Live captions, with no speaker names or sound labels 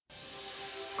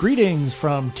Greetings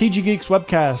from TG Geeks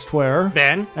Webcast, where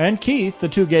Ben and Keith, the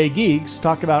two gay geeks,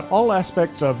 talk about all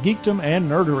aspects of geekdom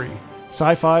and nerdery.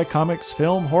 Sci-fi, comics,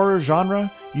 film, horror,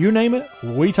 genre, you name it,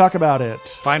 we talk about it.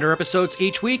 Find our episodes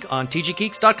each week on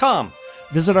tggeeks.com.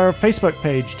 Visit our Facebook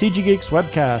page, TG Geeks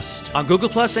Webcast. On Google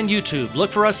Plus and YouTube,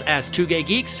 look for us as Two Gay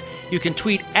Geeks. You can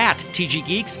tweet at TG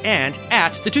Geeks and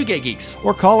at the Two Gay Geeks.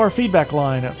 Or call our feedback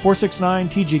line at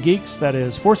 469-TG Geeks. That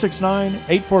is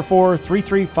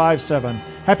 469-844-3357.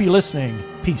 Happy listening.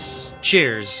 Peace.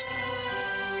 Cheers.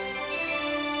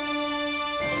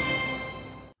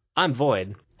 I'm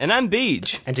Void. And I'm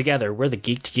Beej. And together, we're the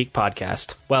Geek to Geek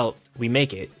podcast. Well, we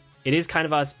make it. It is kind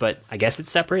of us, but I guess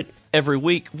it's separate. Every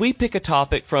week, we pick a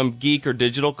topic from geek or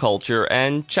digital culture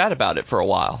and chat about it for a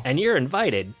while. And you're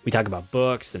invited. We talk about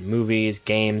books and movies,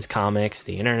 games, comics,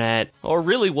 the internet. Or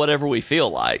really whatever we feel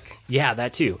like. Yeah,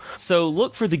 that too. So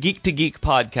look for the Geek to Geek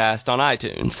podcast on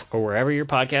iTunes. Or wherever your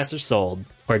podcasts are sold.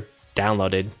 Or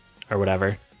downloaded. Or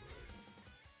whatever.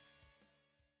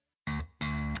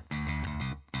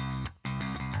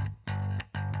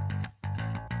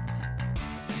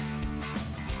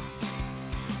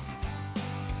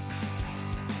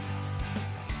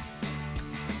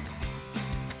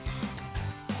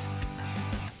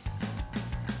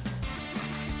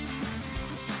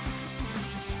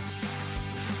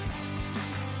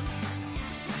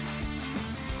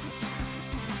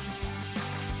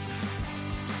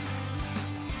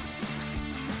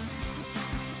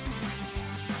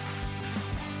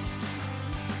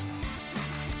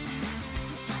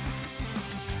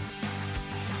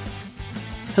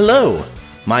 Hello,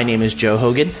 my name is Joe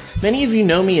Hogan. Many of you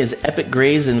know me as Epic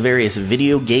Grays in various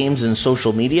video games and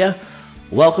social media.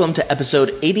 Welcome to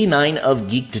episode 89 of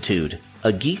Geektitude,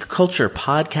 a geek culture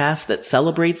podcast that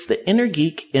celebrates the inner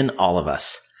geek in all of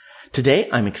us. Today,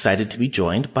 I'm excited to be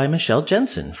joined by Michelle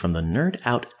Jensen from the Nerd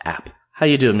Out app. How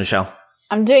you doing, Michelle?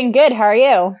 I'm doing good. How are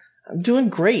you? I'm doing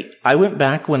great. I went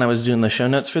back when I was doing the show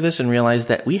notes for this and realized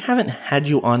that we haven't had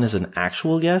you on as an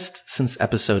actual guest since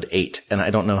episode 8, and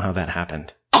I don't know how that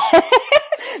happened.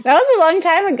 That was a long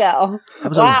time ago. That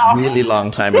was a really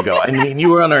long time ago. I mean, you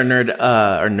were on our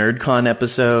NerdCon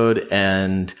episode,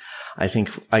 and I think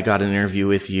I got an interview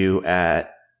with you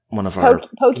at one of our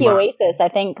Pokey Oasis, I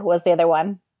think, was the other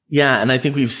one. Yeah, and I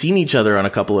think we've seen each other on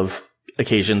a couple of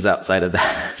occasions outside of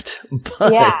that.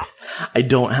 But yeah. I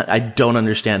don't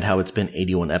understand how it's been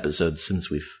 81 episodes since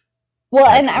we've. Well,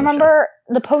 and I remember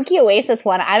the Pokey Oasis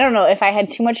one. I don't know if I had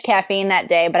too much caffeine that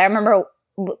day, but I remember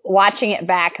watching it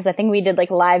back because I think we did like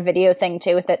a live video thing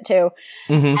too with it too.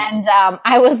 Mm-hmm. And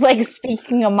I was like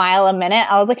speaking a mile a minute.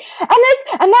 I was like, and this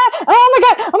and that, oh my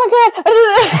god.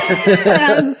 And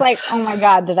I was just like, oh my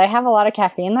god, did I have a lot of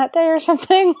caffeine that day or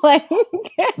something? Like,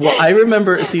 well, I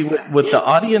remember, what the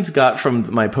audience got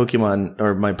from my Pokemon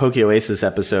or my Poke Oasis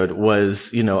episode was,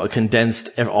 a condensed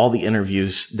of all the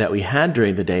interviews that we had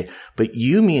during the day. But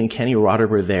you, me, and Kenny Rotter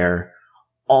were there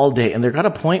all day, and there got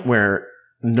a point where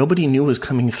nobody knew was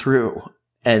coming through,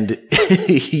 and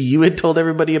you had told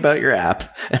everybody about your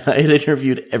app, and I had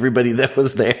interviewed everybody that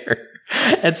was there,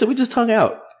 and so we just hung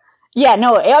out. Yeah,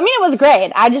 no, I mean, it was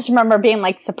great. I just remember being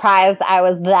like surprised I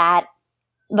was that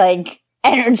like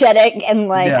energetic and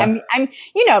like yeah. I'm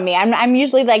you know me, I'm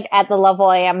usually like at the level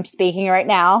I am speaking right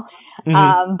now,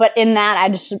 but in that I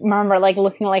just remember like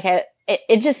looking like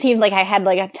it just seemed like I had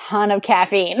like a ton of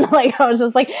caffeine. Like I was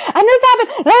just like, and this happened.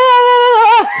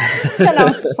 And I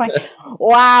was just like,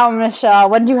 wow, Michelle,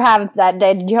 what did you have that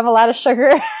day? Did you have a lot of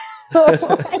sugar?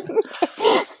 Well,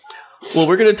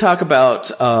 we're going to talk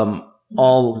about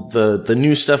all the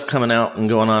new stuff coming out and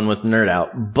going on with Nerd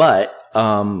Out, but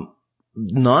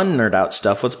non-Nerd Out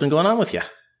stuff, what's been going on with you?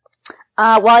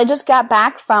 Well, I just got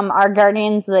back from our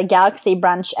Guardians of the Galaxy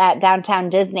brunch at Downtown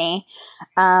Disney.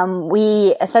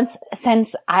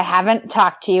 Since I haven't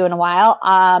talked to you in a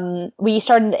while, we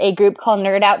started a group called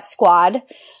Nerd Out Squad.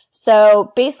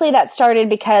 So basically that started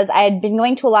because I had been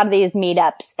going to a lot of these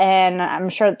meetups, and I'm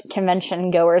sure convention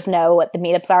goers know what the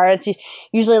meetups are. It's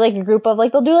usually like a group of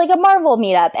like, they'll do like a Marvel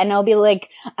meetup, and it'll be like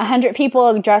 100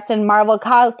 people dressed in Marvel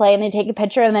cosplay, and they take a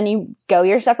picture, and then you go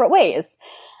your separate ways.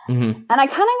 Mm-hmm. And I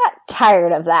kind of got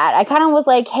tired of that. I kind of was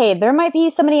like, hey, there might be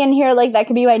somebody in here like that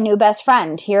could be my new best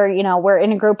friend. Here, we're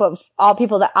in a group of all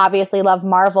people that obviously love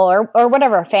Marvel or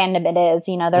whatever fandom it is.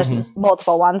 There's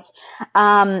multiple ones.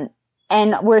 And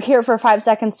we're here for 5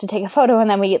 seconds to take a photo and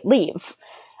then we leave.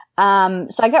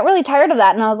 So I got really tired of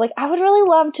that, and I was like, I would really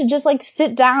love to just like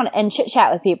sit down and chit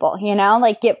chat with people,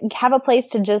 like have a place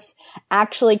to just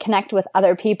actually connect with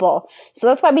other people. So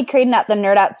that's why we created the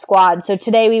Nerd Out Squad. So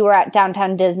today we were at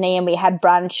Downtown Disney and we had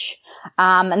brunch.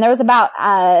 And there was about,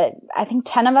 I think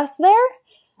 10 of us there.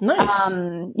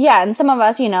 Nice. Yeah, and some of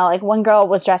us, like one girl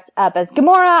was dressed up as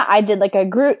Gamora. I did like a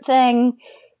Groot thing.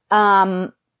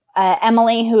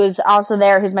 Emily, who's also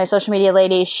there, who's my social media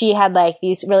lady, she had like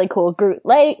these really cool Groot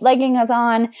leggings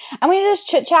on, and we just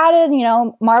chit-chatted,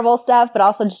 Marvel stuff, but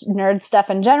also just nerd stuff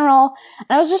in general.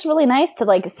 And it was just really nice to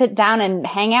like sit down and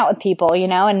hang out with people,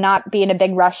 and not be in a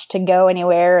big rush to go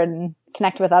anywhere and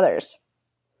connect with others.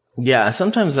 Yeah,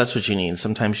 sometimes that's what you need.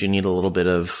 Sometimes you need a little bit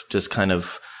of just kind of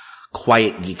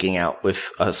quiet geeking out with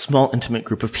a small, intimate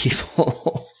group of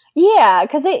people. Yeah,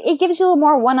 because it gives you a little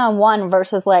more one-on-one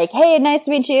versus like, hey, nice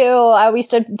to meet you. We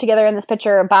stood together in this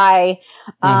picture. Bye.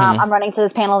 I'm running to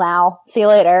this panel now. See you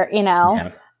later.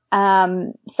 Yeah.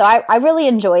 So I really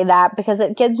enjoy that because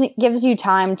it gives you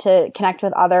time to connect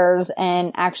with others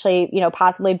and actually,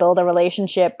 possibly build a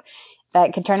relationship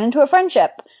that could turn into a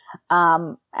friendship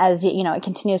as it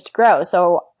continues to grow.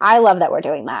 So I love that we're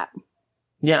doing that.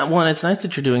 Yeah, well, and it's nice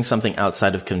that you're doing something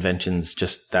outside of conventions.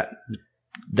 Just that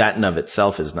in of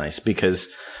itself is nice because,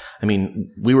 I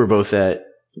mean, we were both at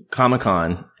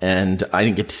Comic-Con and I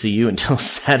didn't get to see you until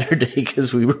Saturday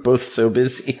because we were both so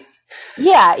busy.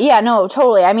 Yeah, no,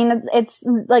 totally. I mean, it's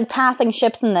like passing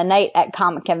ships in the night at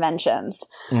comic conventions.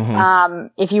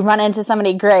 If you run into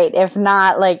somebody, great. If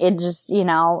not, like, it just,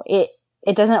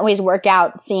 it doesn't always work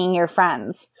out seeing your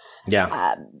friends.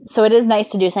 Yeah. So it is nice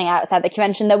to do something outside the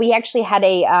convention. Though we actually had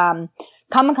a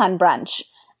Comic-Con brunch.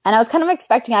 And I was kind of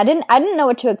expecting, I didn't know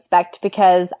what to expect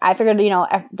because I figured,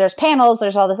 if there's panels,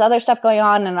 there's all this other stuff going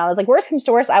on. And I was like, worst comes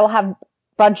to worst, I will have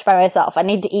brunch by myself. I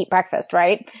need to eat breakfast,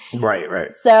 right?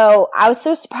 Right. So I was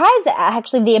so surprised at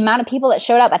actually the amount of people that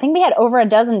showed up. I think we had over a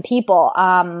dozen people,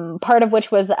 part of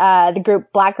which was the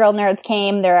group Black Girl Nerds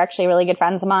came. They're actually really good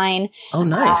friends of mine. Oh,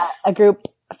 nice. A group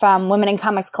from Women in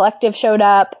Comics Collective showed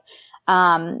up.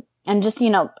 And just,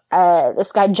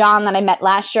 this guy John that I met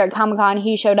last year at Comic-Con,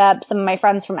 he showed up. Some of my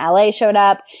friends from LA showed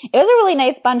up. It was a really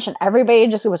nice bunch and everybody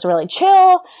just was really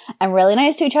chill and really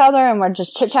nice to each other. And we're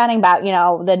just chit-chatting about,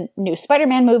 the new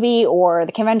Spider-Man movie or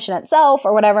the convention itself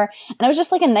or whatever. And it was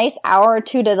just like a nice hour or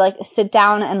two to like sit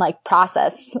down and like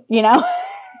process,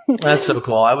 That's so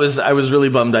cool. I was really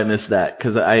bummed I missed that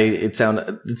because it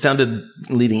sounded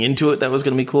leading into it that was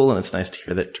going to be cool. And it's nice to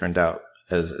hear that it turned out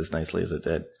as nicely as it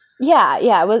did. Yeah,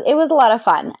 it was a lot of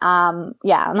fun. And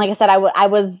like I said, I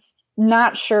was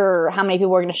not sure how many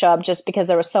people were going to show up just because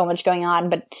there was so much going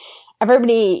on, but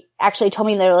everybody actually told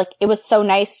me they're like, it was so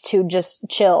nice to just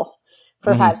chill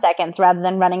for 5 seconds rather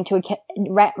than running to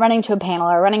a panel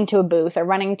or running to a booth or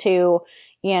running to,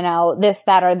 this,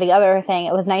 that, or the other thing.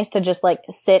 It was nice to just like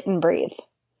sit and breathe,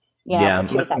 for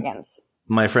 2 seconds.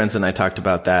 My friends and I talked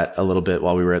about that a little bit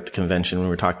while we were at the convention. We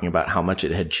were talking about how much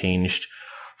it had changed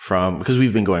because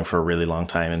we've been going for a really long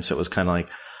time. And so it was kind of like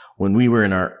when we were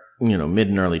in our, mid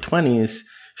and early 20s,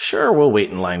 sure, we'll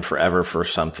wait in line forever for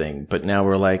something. But now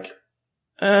we're like,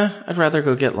 I'd rather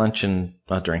go get lunch and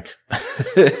a drink.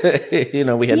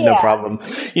 We had no problem.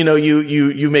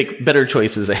 You make better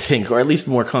choices, I think, or at least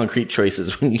more concrete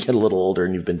choices when you get a little older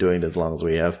and you've been doing it as long as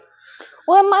we have.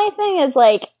 Well, my thing is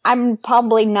like, I'm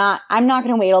not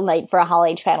going to wait all night for a Hall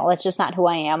H panel. That's just not who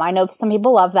I am. I know some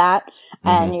people love that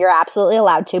and you're absolutely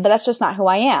allowed to, but that's just not who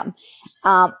I am.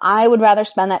 I would rather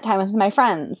spend that time with my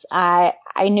friends. I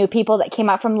knew people that came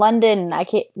out from London,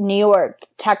 New York,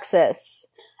 Texas,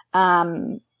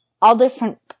 all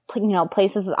different,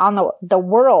 places on the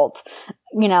world,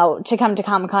 to come to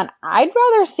Comic-Con. I'd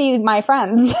rather see my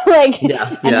friends, and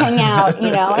hang out,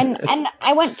 and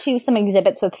I went to some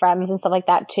exhibits with friends and stuff like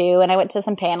that too. And I went to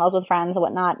some panels with friends and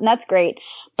whatnot, and that's great.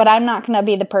 But I'm not going to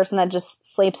be the person that just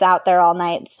sleeps out there all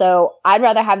night. So I'd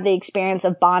rather have the experience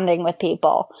of bonding with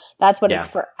people. That's what it's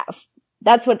for.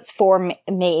 That's what's for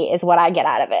me is what I get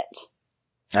out of it.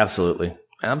 Absolutely.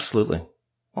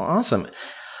 Well, awesome.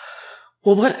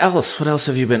 Well, what else? What else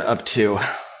have you been up to?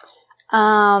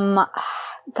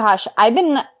 Gosh, I've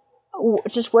been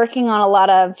just working on a lot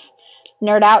of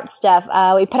nerd out stuff.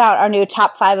 We put out our new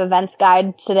top 5 events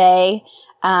guide today,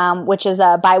 which is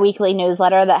a bi-weekly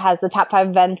newsletter that has the top 5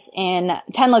 events in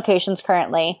 10 locations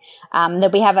currently.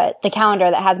 That we have the calendar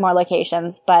that has more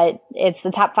locations, but it's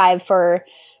the top 5 for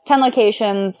 10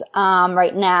 locations,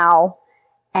 right now.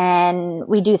 And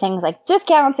we do things like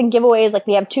discounts and giveaways. Like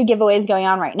we have 2 giveaways going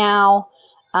on right now.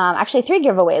 Actually 3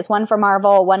 giveaways. One for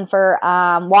Marvel, one for,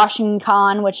 Washington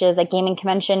Con, which is a gaming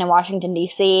convention in Washington,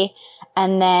 D.C.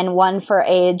 And then one for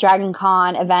a Dragon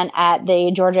Con event at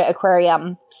the Georgia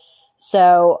Aquarium.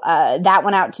 So, that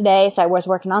went out today. So I was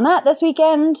working on that this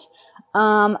weekend.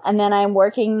 And then I'm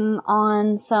working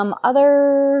on some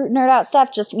other nerd out stuff,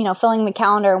 just, filling the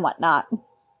calendar and whatnot.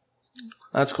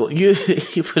 That's cool. You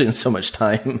put in so much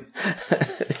time.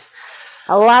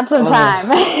 Lots of time.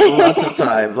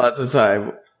 Lots of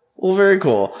time. Well, very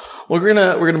cool. Well, we're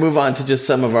gonna move on to just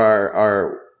some of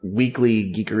our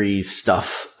weekly geekery stuff.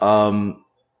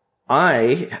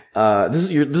 This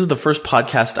is the first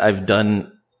podcast I've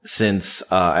done since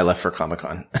I left for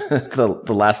Comic-Con.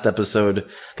 The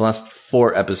last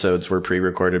 4 episodes were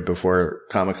pre-recorded before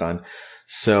Comic-Con.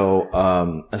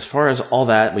 So as far as all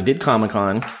that, we did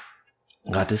Comic-Con.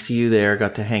 Got to see you there.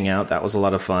 Got to hang out. That was a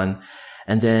lot of fun.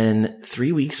 And then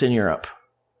 3 weeks in Europe,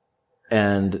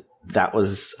 and that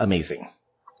was amazing.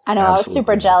 I know. Absolutely. I was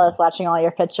super jealous watching all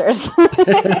your pictures.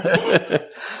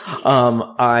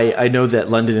 I know that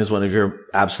London is one of your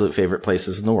absolute favorite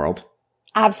places in the world.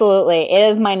 Absolutely.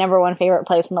 It is my number one favorite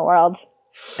place in the world.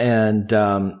 And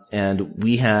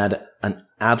we had an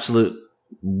absolute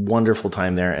wonderful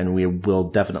time there, and we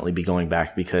will definitely be going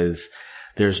back because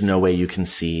there's no way you can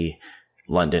see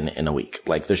London in a week.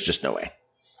 Like, there's just no way.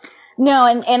 No,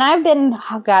 and I've been,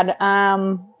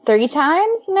 3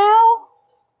 times now,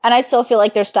 and I still feel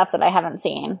like there's stuff that I haven't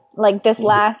seen. Like this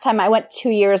last time I went 2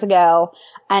 years ago,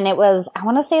 and it was, I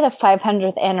want to say the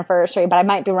 500th anniversary, but I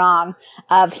might be wrong,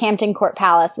 of Hampton Court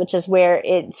Palace, which is where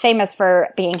it's famous for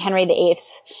being Henry VIII's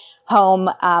home,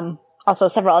 also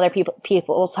several other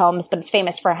people's homes, but it's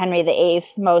famous for Henry VIII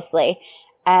mostly.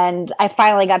 And I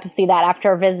finally got to see that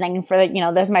after visiting for,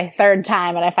 this is my 3rd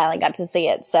time, and I finally got to see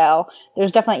it. So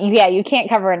there's definitely, you can't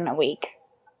cover it in a week.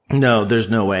 No, there's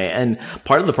no way. And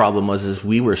part of the problem is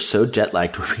we were so jet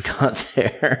lagged when we got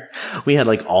there. We had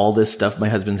like all this stuff. My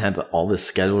husband had all this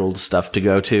scheduled stuff to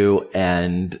go to,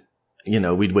 and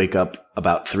we'd wake up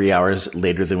about 3 hours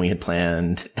later than we had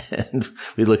planned, and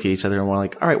we'd look at each other and we're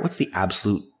like, all right, what's the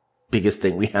absolute biggest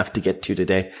thing we have to get to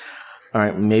today? All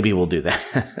right, maybe we'll do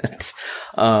that.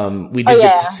 We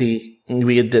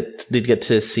did get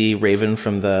to see Raven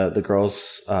from the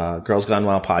Girls Gone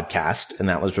Wild podcast, and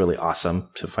that was really awesome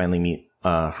to finally meet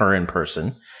her in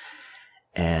person.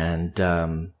 And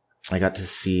I got to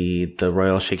see the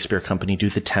Royal Shakespeare Company do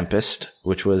The Tempest,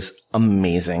 which was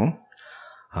amazing.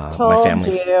 My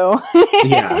family,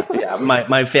 yeah.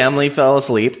 My family fell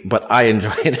asleep, but I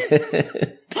enjoyed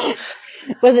it.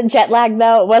 Was it jet lag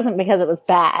though? It wasn't because it was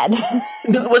bad.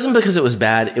 No, it wasn't because it was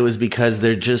bad. It was because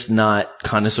they're just not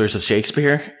connoisseurs of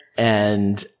Shakespeare.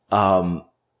 And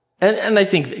I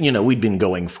think, we'd been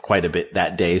going for quite a bit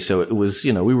that day. So it was,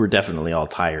 we were definitely all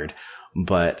tired,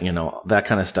 but that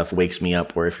kind of stuff wakes me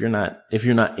up where if you're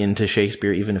not into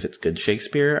Shakespeare, even if it's good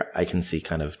Shakespeare, I can see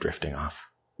kind of drifting off.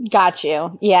 Got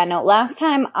you. Yeah, no, last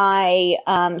time I,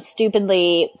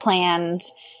 stupidly planned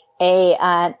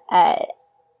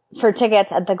for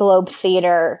tickets at the Globe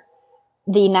Theater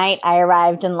the night I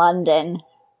arrived in London.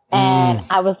 And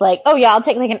I was like, oh yeah, I'll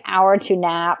take like an hour or 2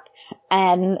 nap.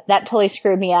 And that totally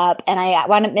screwed me up. And I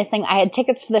wound up missing, I had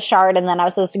tickets for the Shard, and then I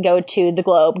was supposed to go to the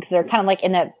Globe because they're kind of like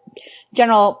in the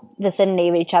general vicinity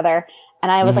of each other.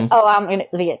 And I was like, oh, I'm going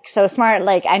to be so smart.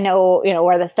 Like, I know,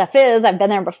 where the stuff is. I've been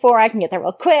there before. I can get there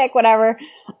real quick, whatever.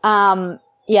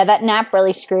 Yeah, that nap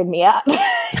really screwed me up. So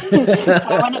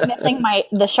I wound up missing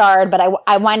the Shard, but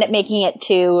I wind up making it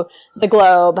to the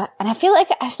Globe. And I feel like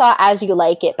I saw As You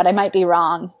Like It, but I might be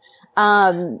wrong.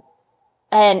 And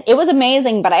it was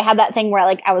amazing, but I had that thing where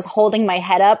like I was holding my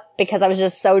head up because I was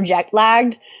just so jet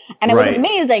lagged. And it was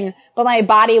amazing, but my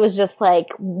body was just like,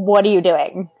 what are you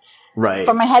doing? Right.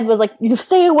 But my head was like,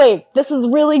 stay awake. This is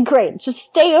really great. Just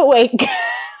stay awake.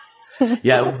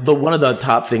 Yeah, one of the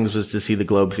top things was to see the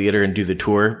Globe Theater and do the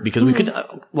tour because we could,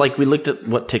 we looked at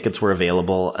what tickets were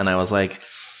available, and I was like,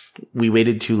 we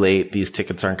waited too late. These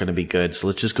tickets aren't going to be good, so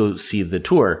let's just go see the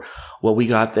tour. Well, we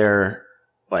got there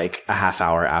like a half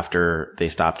hour after they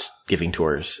stopped giving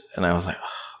tours, and I was like, oh,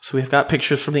 so we've got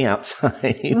pictures from the outside.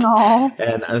 Aww.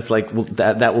 And I was like, well,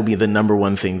 that will be the number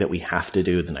one thing that we have to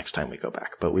do the next time we go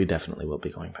back, but we definitely will be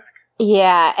going back.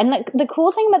 Yeah, and the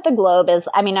cool thing about the Globe is,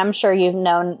 I mean, I'm sure you've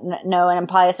know, and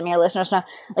probably some of your listeners know,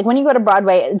 like when you go to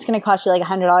Broadway, it's going to cost you like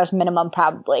 $100 minimum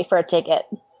probably for a ticket.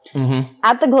 Mm-hmm.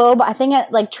 At the Globe, I think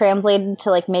it like translated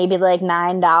to like maybe like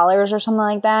 $9 or something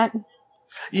like that.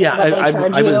 Yeah,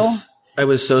 I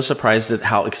was so surprised at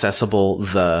how accessible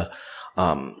the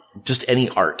just any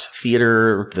art,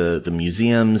 theater, the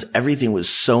museums, everything was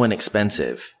so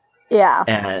inexpensive. Yeah,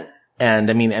 and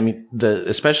I mean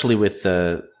especially with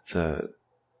the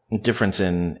difference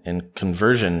in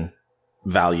conversion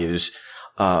values,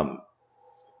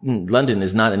 London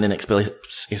is not an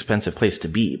inexpensive place to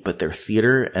be, but their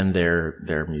theater and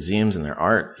their museums and their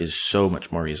art is so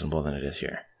much more reasonable than it is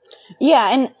here.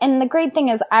 Yeah, and the great thing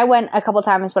is I went a couple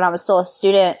times when I was still a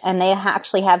student, and they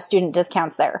actually have student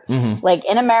discounts there. Mm-hmm. Like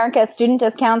in America, student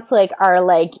discounts like are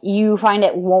like you find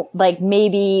it like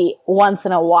maybe once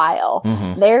in a while.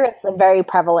 Mm-hmm. There, it's very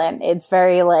prevalent. It's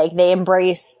very like they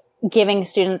embrace giving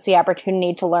students the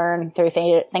opportunity to learn through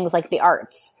things like the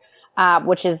arts,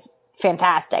 which is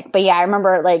fantastic. But yeah, I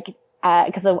remember like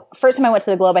because the first time I went to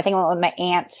the Globe, I think I went with my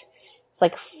aunt. It's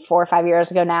like 4 or 5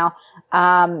 years ago now.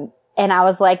 And I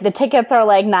was like, the tickets are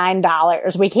like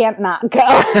 $9. We can't not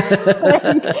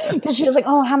go. Cause she was like,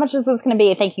 oh, how much is this going to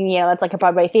be? Thinking, you know, it's like a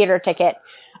Broadway theater ticket,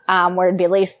 where it'd be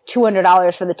at least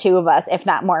 $200 for the two of us, if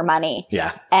not more money.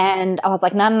 Yeah. And I was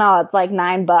like, no, it's like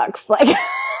 $9. Like,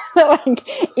 like,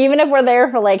 even if we're there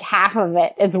for like half of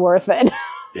it, it's worth it.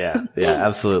 Yeah,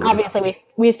 absolutely. Obviously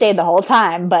we stayed the whole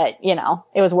time, but you know,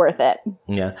 it was worth it.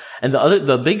 Yeah. And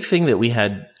the big thing that we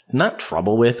had not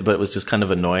trouble with, but it was just kind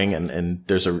of annoying, and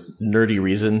there's a nerdy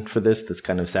reason for this that's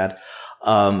kind of sad.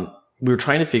 We were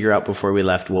trying to figure out before we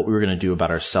left what we were going to do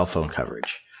about our cell phone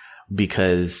coverage,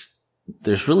 because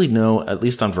there's really no, at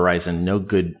least on Verizon, no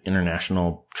good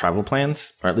international travel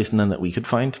plans, or at least none that we could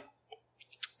find.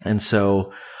 And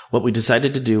so what we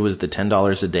decided to do was the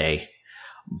 $10 a day,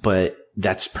 but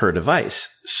that's per device.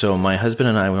 So my husband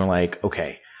and I were like,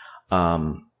 okay,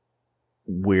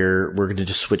 we're going to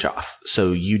just switch off.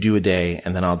 So you do a day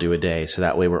and then I'll do a day. So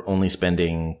that way we're only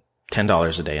spending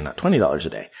 $10 a day and not $20 a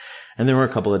day. And there were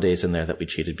a couple of days in there that we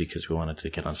cheated because we wanted to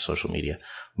get on social media.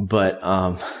 But,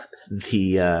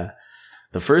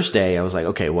 the first day I was like,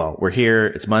 okay, well, we're here.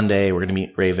 It's Monday. We're going to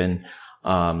meet Raven.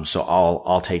 So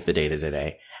I'll take the data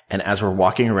today. And as we're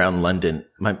walking around London,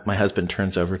 my husband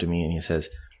turns over to me and he says,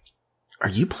 are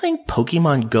you playing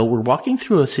Pokemon Go? We're walking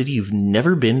through a city you've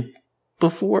never been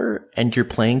before, and you're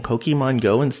playing Pokemon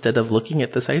Go instead of looking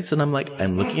at the sites. And I'm like,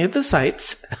 I'm looking at the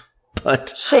sites,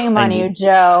 but shame on you,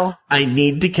 Joe. I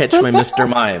need to catch my Mr.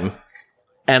 Mime.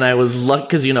 And I was lucky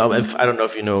because, you know, I don't know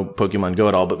if you know Pokemon Go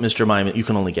at all, but Mr. Mime you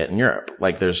can only get in Europe.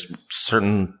 Like there's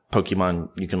certain Pokemon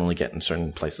you can only get in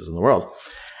certain places in the world.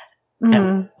 Mm-hmm.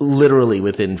 And literally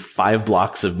within 5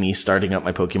 blocks of me starting up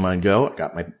my Pokemon Go, I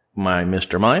got my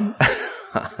Mr. Mime.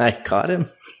 I caught him,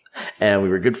 and we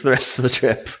were good for the rest of the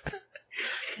trip.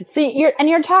 See,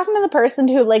 you're talking to the person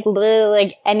who like literally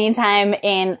like anytime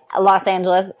in Los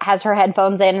Angeles has her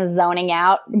headphones in and zoning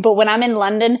out. But when I'm in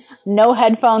London, no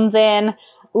headphones in,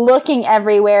 looking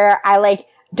everywhere. I like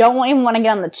don't even want to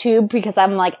get on the tube because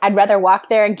I'm like, I'd rather walk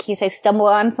there in case I stumble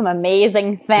on some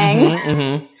amazing thing. Mm-hmm,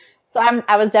 mm-hmm. So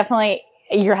I was definitely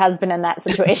your husband in that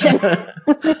situation.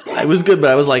 I was good,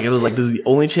 but it was like, this is the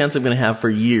only chance I'm going to have for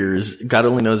years. God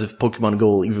only knows if Pokemon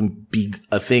Go will even be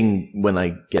a thing when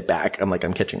I get back.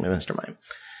 I'm catching my Mr. Mime.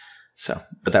 So,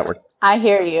 but that worked. I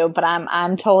hear you, but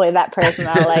I'm totally that person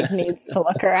that like needs to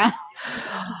look around.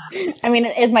 I mean,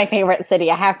 it is my favorite city.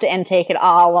 I have to intake it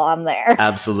all while I'm there.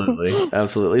 Absolutely.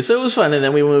 Absolutely. So it was fun. And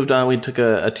then we moved on. We took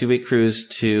a 2-week cruise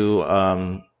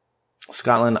to,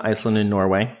 Scotland, Iceland, and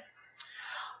Norway.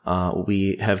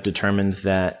 We have determined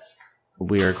that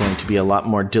we are going to be a lot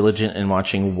more diligent in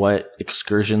watching what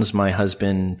excursions my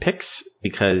husband picks,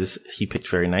 because he picked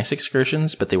very nice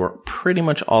excursions, but they were pretty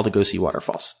much all to go see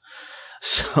waterfalls.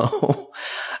 So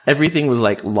everything was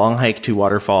like long hike to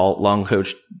waterfall, long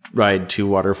coach ride to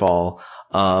waterfall,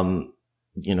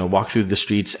 walk through the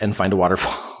streets and find a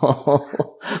waterfall.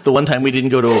 The one time we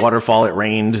didn't go to a waterfall, it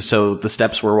rained, so the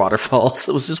steps were waterfalls.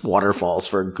 It was just waterfalls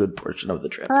for a good portion of the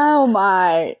trip. Oh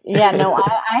my. Yeah, no,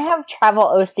 I have travel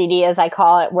OCD, as I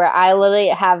call it, where I literally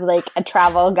have like a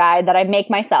travel guide that I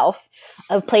make myself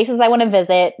of places I want to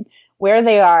visit, where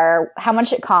they are, how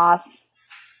much it costs,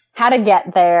 how to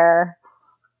get there.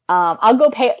 I'll go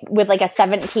pay with like a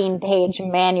 17-page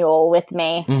manual with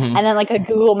me, mm-hmm. and then like a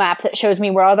Google map that shows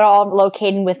me where they're all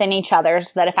located within each other,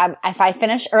 so that if I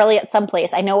finish early at some place,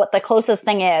 I know what the closest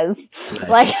thing is. Nice.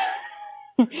 Like,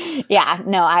 yeah,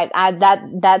 no,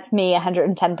 that's me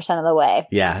 110% of the way.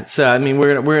 Yeah. So, I mean,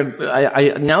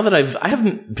 now that I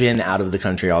haven't been out of the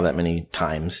country all that many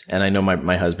times, and I know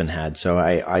my husband had, so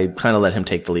I kind of let him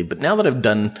take the lead. But now that I've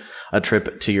done a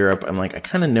trip to Europe, I'm like, I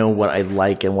kind of know what I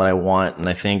like and what I want. And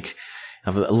I think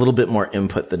I have a little bit more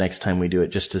input the next time we do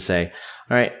it, just to say,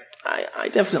 all right, I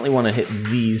definitely want to hit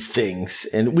these things.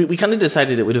 And we kind of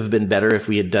decided it would have been better if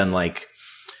we had done like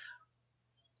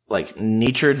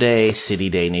nature day, city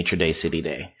day, nature day, city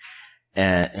day,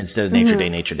 and instead of nature day,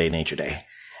 nature day, nature day.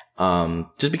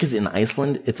 Just because in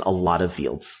Iceland, it's a lot of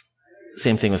fields.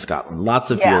 Same thing with Scotland.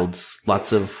 Lots of fields,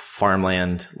 lots of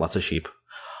farmland, lots of sheep.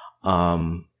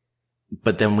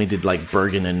 but then we did like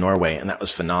Bergen in Norway, and that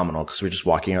was phenomenal because we were just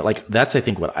walking around. Like that's I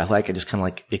think what I like. I just kind of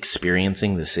like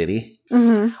experiencing the city.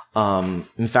 Mm-hmm.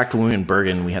 In fact, when we were in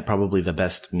Bergen, we had probably the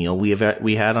best meal we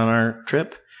had on our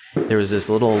trip. There was this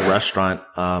little restaurant.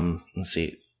 Let's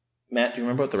see, Matt, do you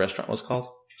remember what the restaurant was called?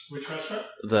 Which restaurant?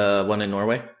 The one in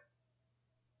Norway.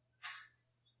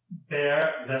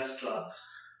 Bear Vestland.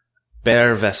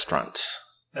 Bear Vestland.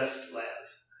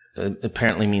 Vestland.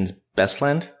 Apparently means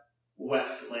Bestland?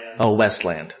 Westland. Oh,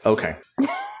 Westland. Okay.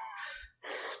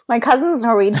 My cousin's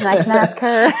Norwegian. I can ask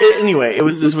her. Anyway, it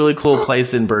was this really cool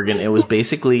place in Bergen. It was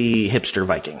basically hipster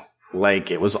Viking.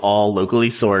 Like, it was all locally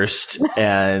sourced,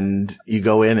 and you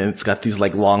go in and it's got these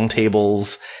like long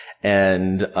tables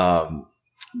and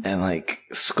like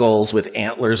skulls with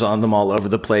antlers on them all over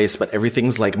the place, but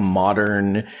everything's like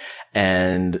modern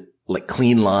and like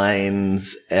clean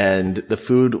lines, and the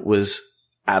food was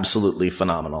absolutely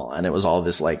phenomenal. And it was all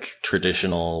this like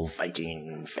traditional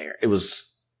Viking fare. It was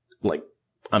like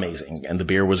amazing, and the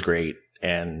beer was great,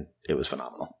 and it was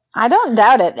phenomenal. I don't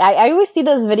doubt it. I always see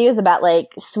those videos about like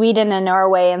Sweden and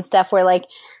Norway and stuff where like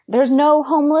there's no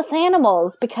homeless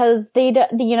animals because they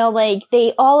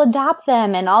all adopt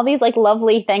them and all these like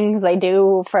lovely things they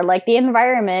do for like the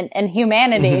environment and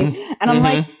humanity. Mm-hmm. And I'm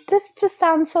like, this just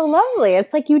sounds so lovely.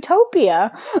 It's like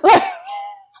utopia.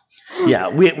 Yeah,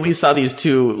 we saw these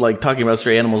two, like, talking about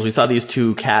stray animals, we saw these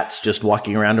two cats just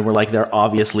walking around, and we're like, they're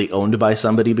obviously owned by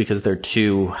somebody because they're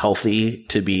too healthy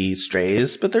to be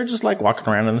strays, but they're just, like, walking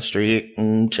around in the street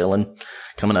and chilling,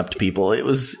 coming up to people. It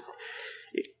was,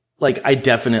 like, I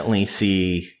definitely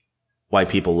see why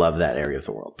people love that area of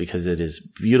the world, because it is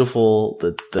beautiful.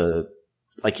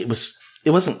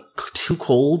 It wasn't too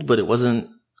cold, but it wasn't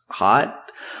hot,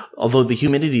 although the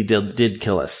humidity did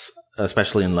kill us.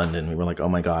 Especially in London, we were like, oh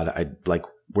my God,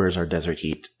 where's our desert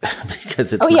heat?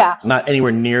 Because it's not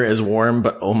anywhere near as warm,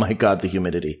 but oh my God, the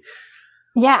humidity.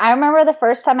 Yeah, I remember the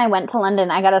first time I went to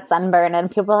London, I got a sunburn, and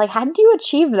people were like, how did you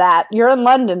achieve that? You're in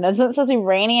London. Isn't it supposed to be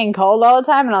rainy and cold all the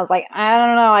time? And I was like, I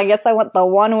don't know. I guess I went the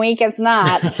 1 week it's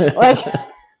not.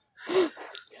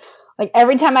 Like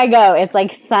every time I go, it's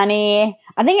like sunny.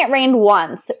 I think it rained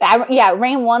once. It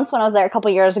rained once when I was there a couple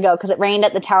years ago because it rained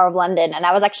at the Tower of London, and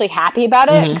I was actually happy about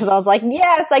it because I was like,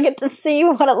 yes, I get to see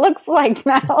what it looks like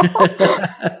now.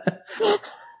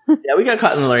 Yeah, we got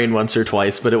caught in the rain once or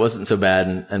twice, but it wasn't so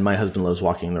bad, and my husband loves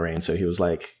walking in the rain, so he was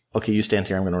like, okay, you stand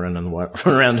here, I'm going to run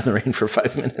around in the rain for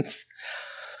 5 minutes.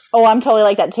 Oh, I'm totally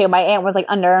like that too. My aunt was like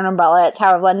under an umbrella at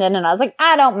Tower of London, and I was like,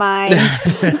 I don't mind.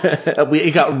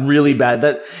 It got really bad.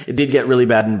 It did get really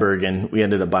bad in Bergen. We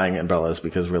ended up buying umbrellas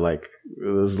because we're like, it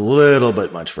was a little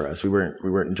bit much for us. We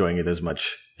weren't enjoying it as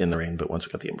much in the rain, but once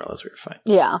we got the umbrellas, we were fine.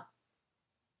 Yeah.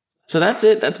 So that's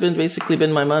it. That's basically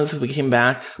been my month. We came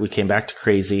back to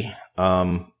crazy.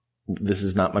 This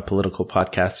is not my political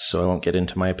podcast, so I won't get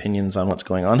into my opinions on what's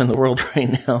going on in the world right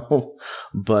now.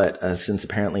 But since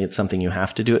apparently it's something you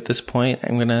have to do at this point,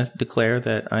 I'm going to declare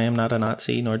that I am not a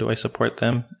Nazi, nor do I support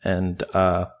them. And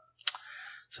so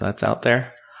that's out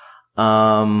there.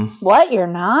 What? You're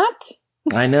not?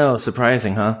 I know.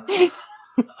 Surprising, huh?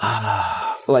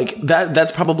 Like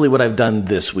that's probably what I've done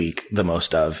this week the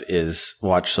most of, is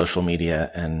watch social media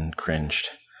and cringed.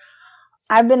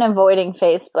 I've been avoiding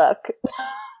Facebook.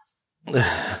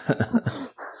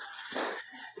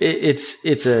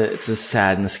 It's a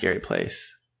sad and scary place.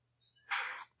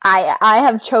 I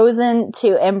have chosen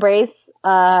to embrace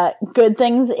good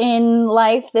things in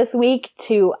life this week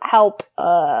to help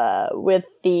with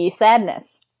the sadness.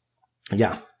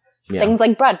 Yeah. Things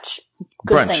like brunch.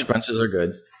 Brunches are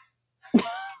good.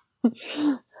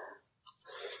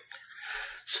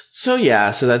 So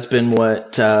that's been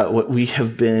what we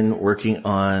have been working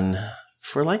on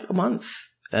for like a month.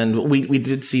 And we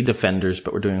did see Defenders,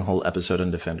 but we're doing a whole episode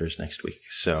on Defenders next week.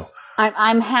 So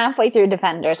I'm halfway through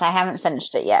Defenders. I haven't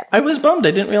finished it yet. I was bummed.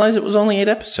 I didn't realize it was only 8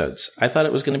 episodes. I thought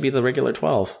it was going to be the regular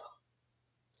 12.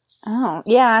 Oh,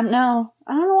 yeah, no.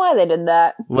 I don't know why they did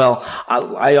that. Well,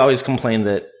 I always complain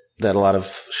that a lot of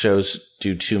shows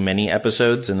do too many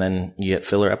episodes and then you get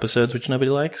filler episodes, which nobody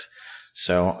likes.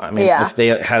 So, I mean, if they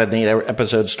had an 8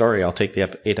 episode story, I'll take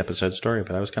the 8 episode story.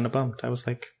 But I was kind of bummed. I was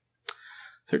like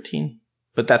 13.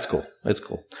 But that's cool. It's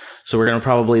cool. So we're going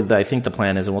to I think the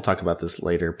plan is, and we'll talk about this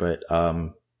later, but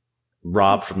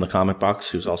Rob from the Comic Box,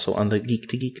 who's also on the Geek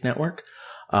to Geek network,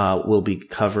 will be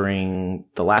covering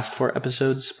the last 4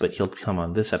 episodes, but he'll come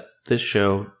on this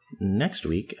show next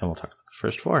week, and we'll talk about the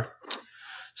first 4.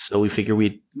 So we figure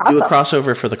we'd do a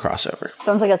crossover for the crossover.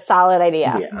 Sounds like a solid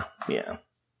idea. Yeah.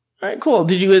 All right, cool.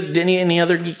 Did you any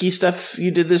other geeky stuff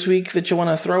you did this week that you want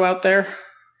to throw out there?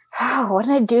 What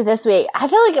did I do this week? I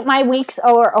feel like my weeks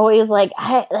are always like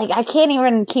I can't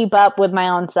even keep up with my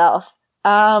own self.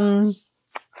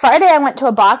 Friday I went to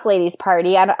a boss ladies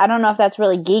party. I don't know if that's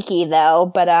really geeky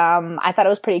though, but I thought it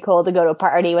was pretty cool to go to a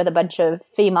party with a bunch of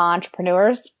female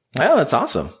entrepreneurs. Oh, that's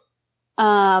awesome.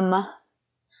 I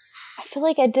feel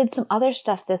like I did some other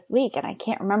stuff this week and I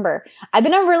can't remember. I've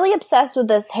been really obsessed with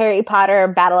this Harry Potter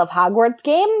Battle of Hogwarts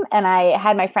game, and I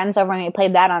had my friends over and we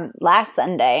played that on last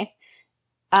Sunday.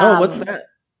 What's that?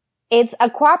 It's a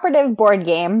cooperative board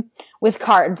game with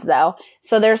cards, though.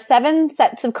 So there's 7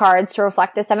 sets of cards to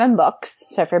reflect the 7 books.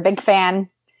 So if you're a big fan,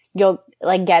 you'll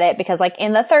get it, because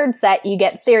in the 3rd set you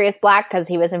get Sirius Black because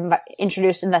he was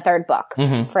introduced in the 3rd book,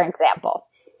 for example.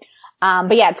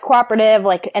 But yeah, it's cooperative,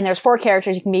 and there's 4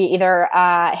 characters. You can be either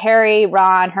Harry,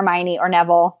 Ron, Hermione, or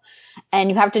Neville, and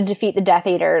you have to defeat the Death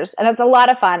Eaters. And it's a lot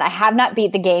of fun. I have not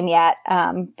beat the game yet,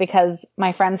 because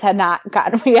my friends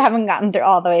we haven't gotten through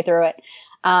all the way through it,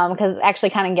 because it actually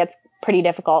kind of gets pretty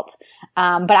difficult.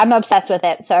 But I'm obsessed with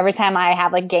it. So every time I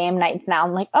have game nights now,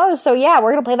 I'm like, oh, so yeah,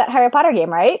 we're going to play that Harry Potter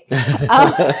game, right?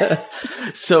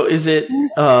 So is it,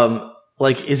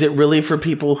 is it really for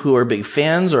people who are big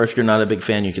fans, or if you're not a big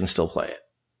fan, you can still play it?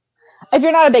 If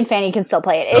you're not a big fan, you can still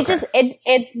play it. Okay.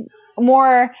 It's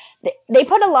more, they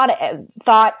put a lot of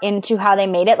thought into how they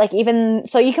made it.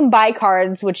 So you can buy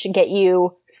cards, which get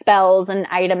you spells and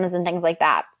items and things like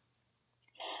that.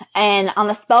 And on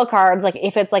the spell cards,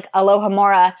 if it's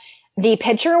Alohomora, the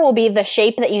picture will be the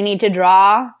shape that you need to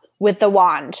draw with the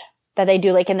wand that they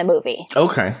do in the movie.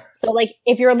 Okay. So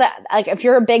if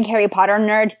you're a big Harry Potter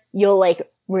nerd, you'll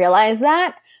realize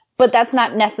that, but that's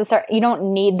not necessary. You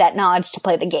don't need that knowledge to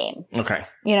play the game. Okay.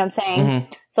 You know what I'm saying?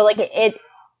 Mm-hmm. So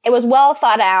it was well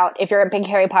thought out. If you're a big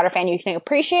Harry Potter fan, you can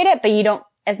appreciate it, but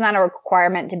it's not a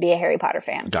requirement to be a Harry Potter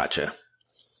fan. Gotcha.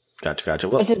 Well,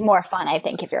 which is more fun, I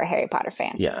think, if you're a Harry Potter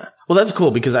fan. Yeah. Well, that's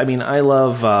cool, because I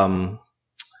love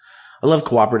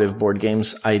cooperative board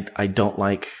games. I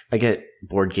get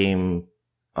board game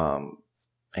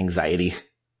anxiety,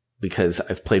 because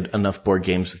I've played enough board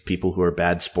games with people who are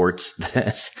bad sports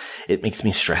that it makes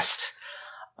me stressed.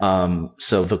 So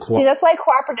See, that's why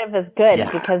cooperative is good,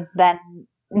 because then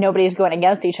nobody's going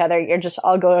against each other. You're just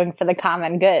all going for the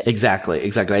common good. Exactly.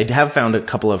 I have found a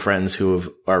couple of friends who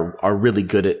are really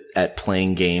good at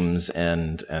playing games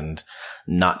and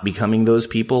not becoming those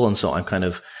people. And so I'm kind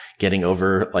of getting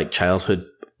over childhood,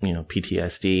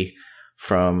 PTSD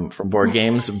from board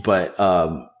games.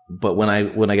 But when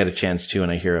I get a chance to,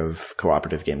 and I hear of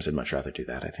cooperative games, I'd much rather do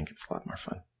that. I think it's a lot more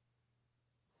fun.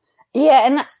 Yeah,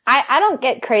 and I don't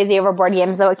get crazy over board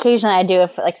games, though occasionally I do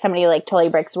if somebody totally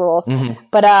breaks the rules. Mm-hmm.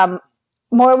 But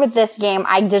more with this game,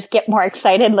 I just get more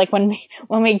excited when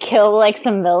we kill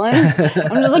some villains.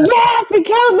 I'm just yes, we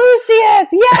killed Lucius,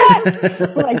 yes.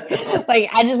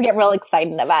 I just get real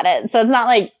excited about it. So it's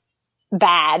not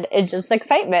bad, it's just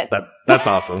excitement. That's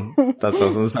awesome. That's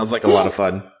awesome. It sounds like a lot of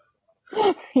fun.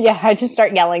 Yeah, I just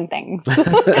start yelling things.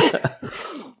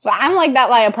 But I'm like that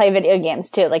while I play video games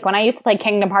too. When I used to play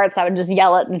Kingdom Hearts, I would just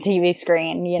yell at the TV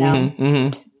screen, Mm-hmm,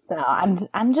 mm-hmm. So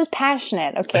I'm just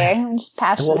passionate, okay? I'm just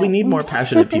passionate. Well, we need more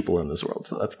passionate people in this world,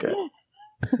 so that's good.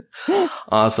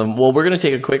 Awesome. Well, we're going to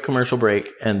take a quick commercial break,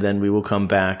 and then we will come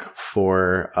back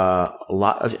for a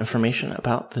lot of information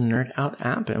about the Nerd Out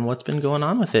app and what's been going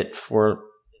on with it for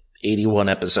 81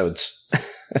 episodes.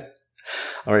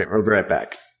 All right, we'll be right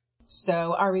back.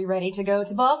 So, are we ready to go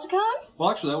to Balticon?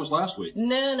 Well, actually, that was last week.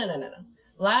 No.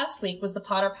 Last week was the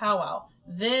Potter Powwow.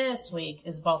 This week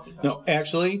is Balticon. No,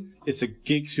 actually, it's a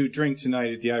Geeks Who Drink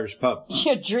tonight at the Irish Pub.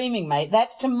 You're dreaming, mate.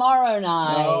 That's tomorrow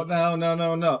night.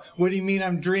 No. What do you mean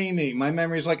I'm dreaming? My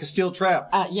memory's like a steel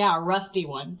trap. Yeah, a rusty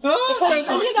one.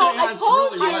 I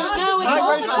told you. No, it's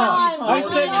all the time. I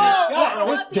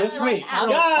said this week.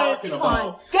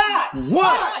 Guys!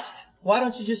 What? Why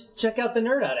don't you just check out the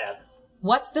Nerd Out app?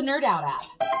 What's the Nerd Out app?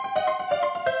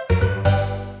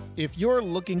 If you're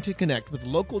looking to connect with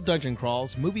local dungeon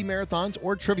crawls, movie marathons,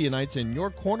 or trivia nights in your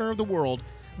corner of the world,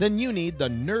 then you need the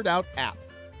Nerd Out app.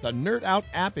 The Nerd Out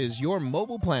app is your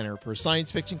mobile planner for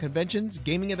science fiction conventions,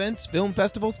 gaming events, film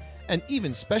festivals, and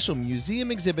even special museum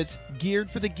exhibits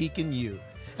geared for the geek in you.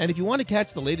 And if you want to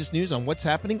catch the latest news on what's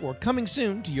happening or coming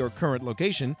soon to your current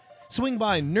location, swing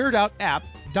by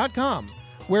nerdoutapp.com,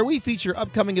 where we feature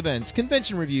upcoming events,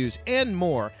 convention reviews, and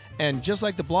more. And just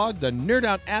like the blog, the Nerd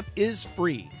Out app is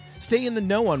free. Stay in the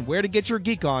know on where to get your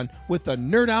geek on with the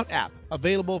Nerd Out app,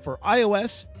 available for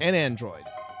iOS and Android.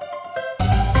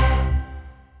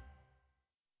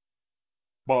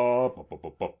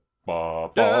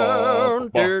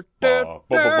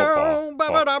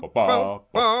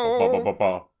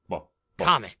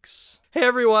 Comics. Hey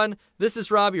everyone, this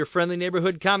is Rob, your friendly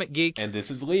neighborhood comic geek. And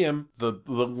this is Liam, the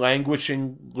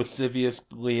languishing, lascivious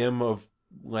Liam of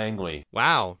Langley.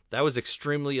 Wow, that was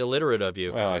extremely illiterate of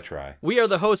you. Well, I try. We are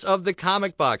the hosts of The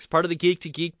Comic Box, part of the Geek to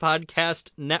Geek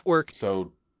podcast network.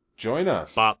 So, join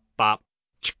us. Bop, bop.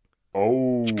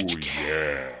 Oh,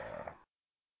 yeah.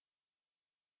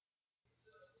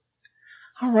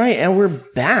 All right, and we're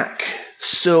back.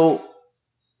 So,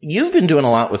 you've been doing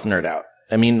a lot with Nerd Out.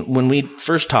 I mean, when we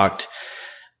first talked,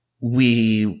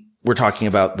 we were talking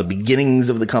about the beginnings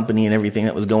of the company and everything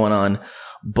that was going on,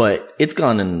 but it's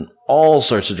gone in all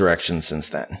sorts of directions since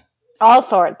then. All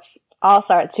sorts.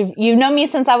 You've known me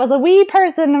since I was a wee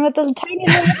person with a tiny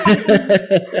little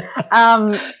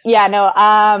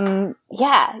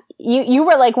you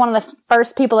were like one of the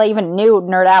first people I even knew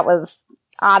Nerd Out was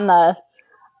on the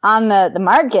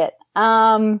market.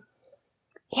 I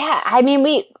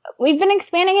mean, we've been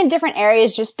expanding in different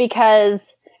areas just because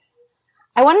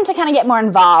I wanted to kind of get more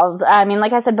involved. I mean,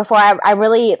 like I said before, I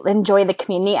really enjoy the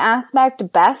community aspect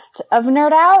best of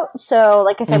Nerd Out. So,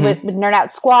 like I said, with Nerd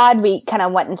Out Squad, we kind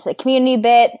of went into the community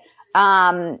bit.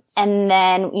 And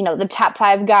then, the top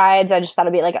 5 guides, I just thought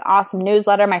it'd be like an awesome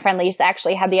newsletter. My friend Lisa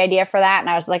actually had the idea for that. And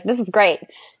I was like, this is great.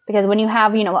 Because when you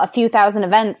have, a few thousand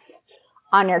events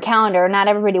on your calendar, not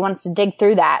everybody wants to dig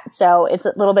through that. So it's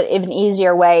a little bit of an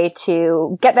easier way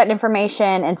to get that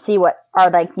information and see what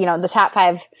are the top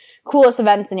 5 coolest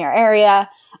events in your area,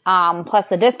 plus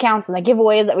the discounts and the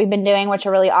giveaways that we've been doing, which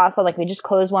are really awesome. Like we just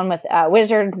closed one with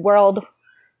Wizard World,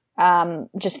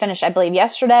 just finished, I believe,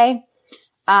 yesterday.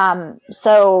 Just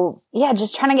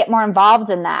trying to get more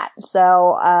involved in that.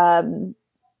 So,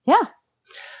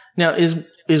 Now,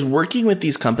 is working with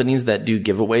these companies that do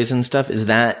giveaways and stuff, is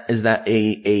that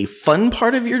a fun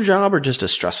part of your job or just a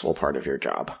stressful part of your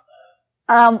job?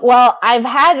 Well, I've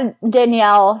had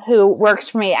Danielle, who works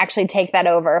for me, actually take that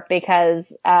over because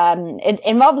it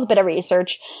involves a bit of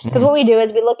research. Because what we do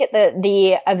is we look at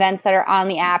the events that are on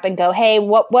the app and go, hey,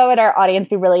 what would our audience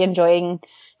be really enjoying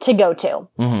to go to?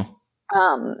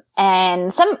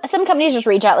 And some companies just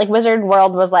reach out, like Wizard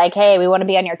World was like, hey, we want to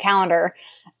be on your calendar.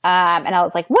 And I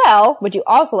was like, well, would you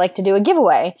also like to do a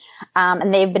giveaway?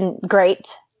 And they've been great.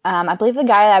 I believe the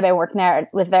guy that I've been working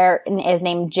with there is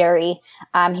named Jerry.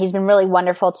 He's been really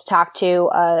wonderful to talk to,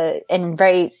 and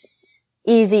very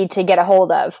easy to get a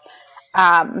hold of.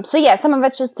 Some of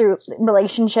it's just through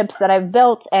relationships that I've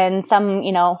built, and some,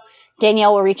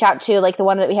 Danielle will reach out to, like the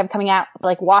one that we have coming out,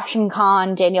 like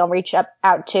Washington, Danielle reached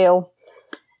out to.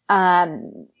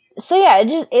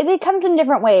 It comes in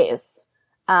different ways.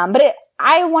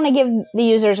 I want to give the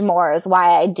users more is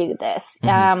why I do this.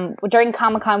 During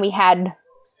Comic-Con we had, I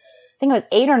think it was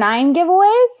 8 or 9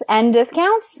 giveaways and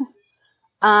discounts,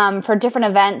 for different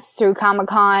events through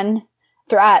Comic-Con,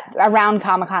 around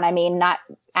Comic-Con, I mean, not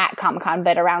at Comic-Con,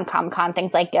 but around Comic-Con,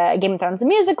 things like, Game of Thrones the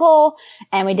musical,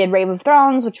 and we did Rave of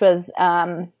Thrones, which was,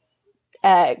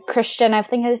 Christian, I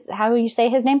think is how you say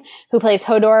his name, who plays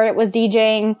Hodor, it was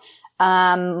DJing.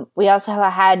 We also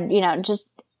had,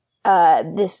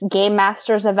 this Game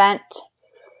Masters event.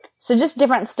 So just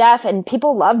different stuff, and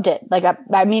people loved it. Like,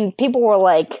 people were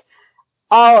like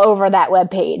all over that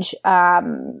webpage,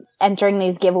 entering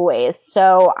these giveaways.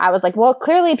 So I was like, well,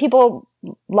 clearly people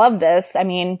love this. I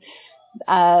mean,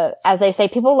 as they say,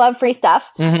 people love free stuff.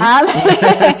 I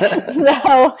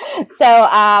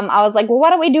was like, well, why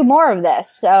don't we do more of this?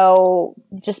 So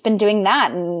just been doing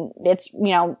that, and it's,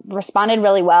 responded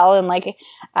really well. And we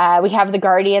have the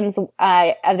Guardians, of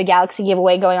the Galaxy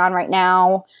giveaway going on right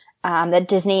now. That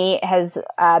Disney has,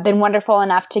 been wonderful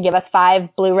enough to give us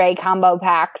 5 Blu-ray combo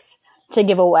packs to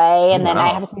give away. And then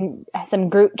I have some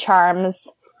Groot charms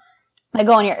that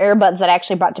go on your earbuds that I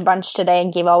actually brought to brunch today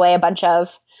and gave away a bunch of.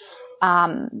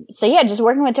 Just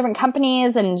working with different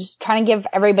companies and just trying to give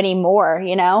everybody more,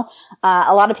 a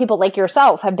lot of people like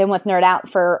yourself have been with Nerd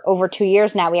Out for over 2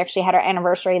 years now. We actually had our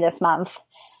anniversary this month,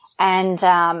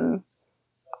 and,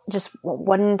 just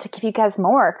wanted to give you guys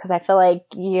more because I feel like,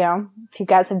 if you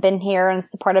guys have been here and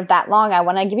supportive that long, I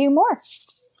want to give you more.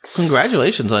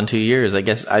 Congratulations on 2 years. I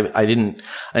guess I didn't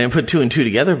put 2 and 2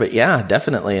 together, but yeah,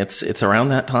 definitely it's around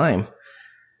that time.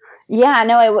 Yeah,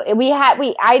 no,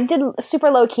 I did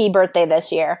super low key birthday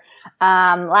this year.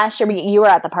 Last year you were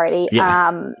at the party.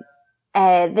 Yeah.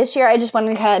 This year I just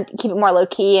wanted to kind of keep it more low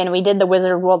key, and we did the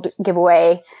Wizard World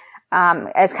giveaway,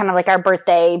 as kind of like our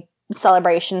birthday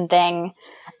celebration thing.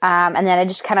 And then I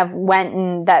just kind of went,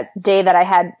 and that day that I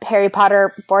had Harry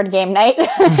Potter board game night, it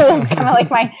was kind of like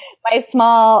my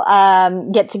small,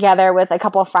 get together with a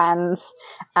couple of friends.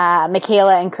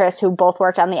 Michaela and Chris, who both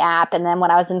worked on the app. And then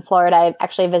when I was in Florida, I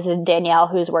actually visited Danielle,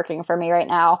 who's working for me right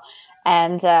now.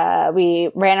 and we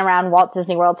ran around Walt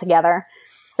Disney World together.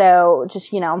 So just,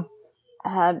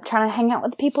 trying to hang out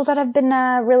with people that have been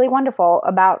really wonderful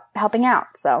about helping out.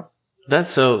 So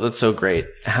that's so great.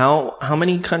 How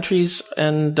many countries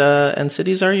and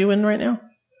cities are you in right now?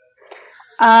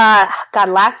 God,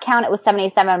 last count it was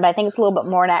 77, but I think it's a little bit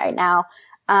more right now.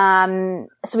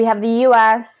 So we have the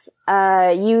U.S.,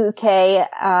 UK,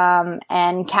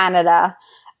 and Canada.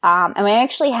 And we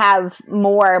actually have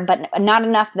more, but not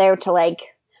enough there to like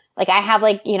I have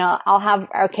I'll have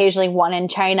occasionally one in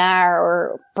China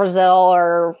or Brazil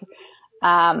or,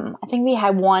 I think we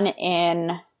had one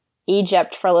in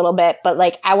Egypt for a little bit, but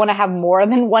I want to have more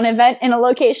than one event in a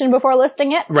location before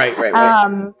listing it. Right.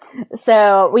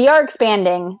 So we are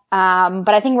expanding, but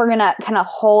I think we're going to kind of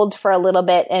hold for a little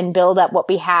bit and build up what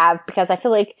we have, because I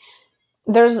feel like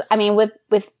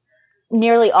with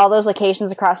nearly all those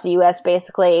locations across the U.S.,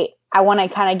 basically, I want to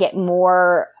kind of get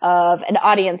more of an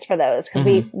audience for those, because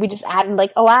we just added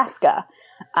Alaska,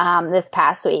 this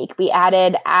past week. We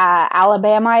added,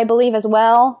 Alabama, I believe, as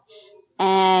well,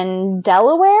 and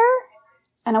Delaware,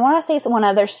 and I want to say it's one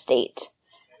other state.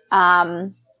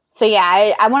 So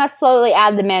yeah, I want to slowly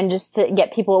add them in just to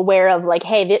get people aware of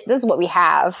hey, this is what we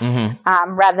have,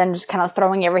 rather than just kind of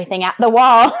throwing everything at the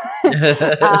wall.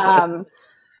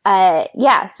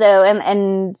 Yeah, so,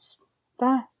 and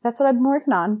that's what I've been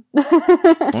working on.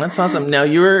 That's awesome. Now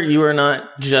you are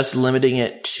not just limiting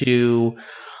it to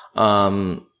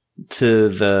the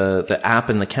app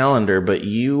and the calendar, but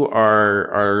you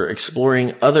are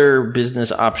exploring other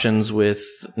business options with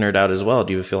Nerd Out as well.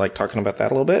 Do you feel like talking about that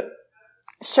a little bit?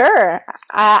 Sure.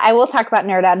 I will talk about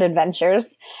Nerd Out Adventures,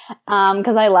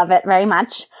 because I love it very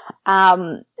much.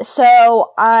 So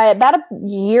about a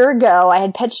year ago, I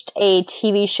had pitched a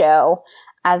TV show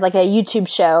as a YouTube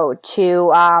show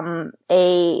to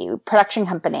a production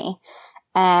company,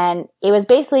 and it was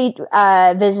basically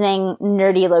visiting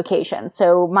nerdy locations.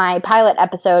 So my pilot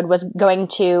episode was going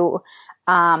to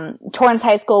Torrance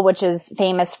High School, which is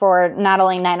famous for not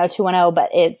only 90210, but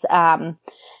it's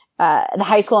the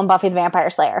high school in Buffy the Vampire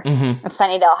Slayer of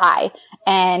Sunnydale High,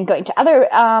 and going to other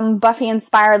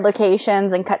Buffy-inspired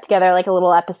locations and cut together a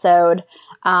little episode.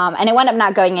 And it wound up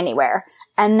not going anywhere.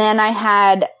 And then I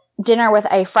had dinner with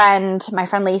my friend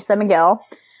Lisa McGill,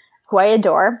 who I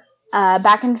adore,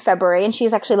 back in February, and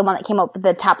she's actually the one that came up with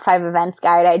the top 5 events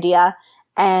guide idea.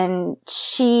 And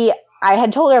I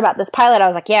had told her about this pilot. I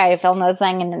was like, yeah, I filmed this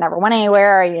thing and it never went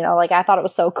anywhere. I thought it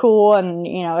was so cool, and,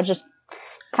 it just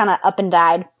kind of up and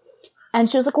died. And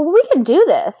she was like, well, we could do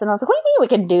this. And I was like, what do you mean we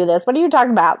can do this? What are you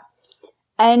talking about?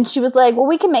 And she was like, well,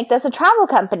 we can make this a travel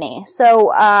company.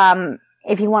 So,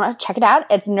 if you want to check it out,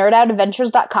 it's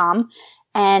nerdoutadventures.com.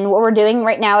 And what we're doing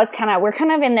right now is we're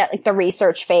kind of in the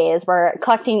research phase. We're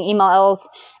collecting emails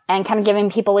and kind of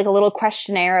giving people a little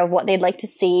questionnaire of what they'd like to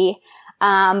see.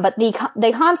 But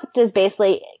the concept is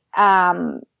basically,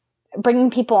 bringing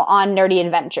people on nerdy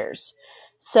adventures.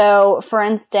 So, for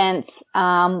instance,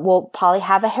 we'll probably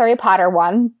have a Harry Potter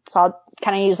one, so I'll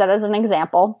kind of use that as an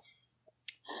example.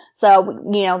 So,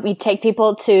 we take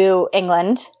people to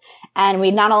England, and we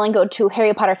not only go to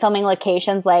Harry Potter filming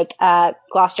locations like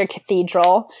Gloucester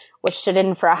Cathedral, which stood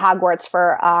in for Hogwarts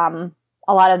for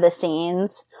a lot of the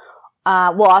scenes.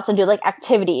 We'll also do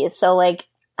activities. So,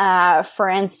 for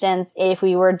instance, if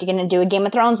we were going to do a Game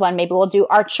of Thrones one, maybe we'll do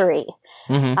archery.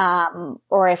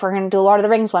 Or if we're going to do a Lord of the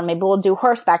Rings one, maybe we'll do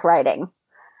horseback riding.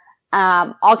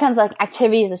 All kinds of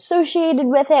activities associated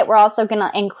with it. We're also going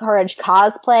to encourage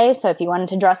cosplay. So if you wanted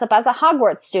to dress up as a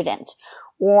Hogwarts student,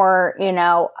 or, if you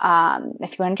want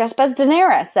to dress up as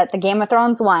Daenerys at the Game of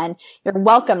Thrones one, you're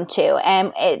welcome to.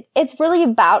 And it's really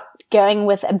about going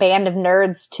with a band of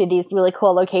nerds to these really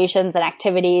cool locations and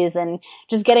activities, and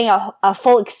just getting a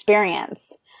full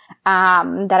experience.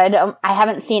 That I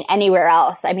haven't seen anywhere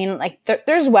else. I mean,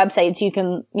 there's websites you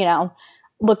can,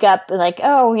 look up,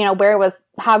 where was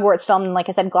Hogwarts filmed, and like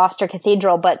I said, Gloucester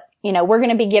Cathedral, but, we're going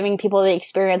to be giving people the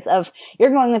experience of, you're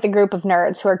going with a group of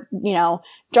nerds who are,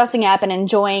 dressing up and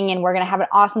enjoying, and we're going to have an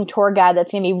awesome tour guide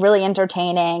that's going to be really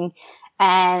entertaining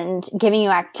and giving you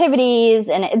activities,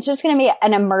 and it's just going to be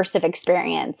an immersive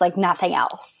experience like nothing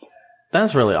else.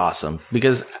 That's really awesome,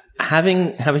 because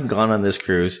having gone on this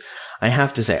cruise, I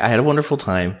have to say I had a wonderful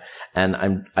time, and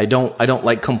I don't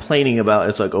like complaining about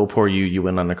it's like, oh, poor you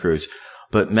went on a cruise.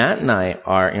 But Matt and I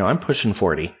are, I'm pushing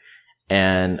 40,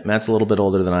 and Matt's a little bit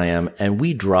older than I am, and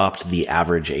we dropped the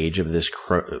average age of this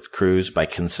cruise by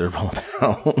considerable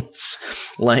amounts.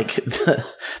 The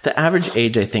average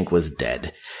age, I think, was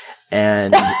dead.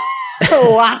 And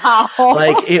Wow.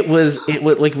 Like it was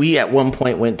like we at one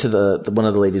point went to the one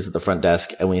of the ladies at the front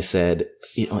desk and we said,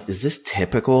 is this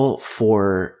typical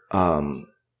for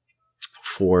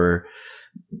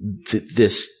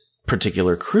this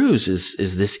particular cruise?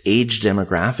 Is this age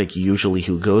demographic usually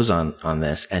who goes on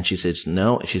this? And she says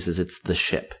no. She says it's the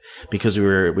ship, because we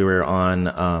were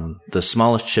on the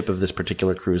smallest ship of this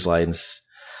particular cruise line's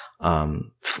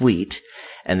fleet,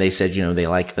 and they said they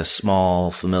like the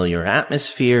small familiar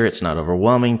atmosphere. It's not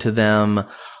overwhelming to them,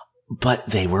 but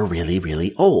they were really,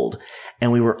 really old,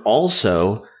 and we were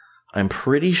also, I'm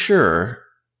pretty sure,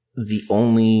 the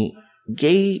only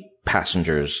gay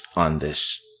passengers on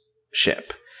this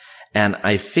ship. And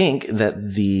I think that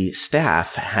the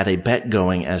staff had a bet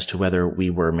going as to whether we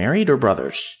were married or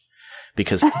brothers,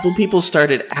 because people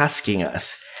started asking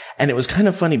us. And it was kind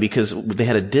of funny because they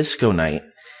had a disco night,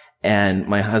 and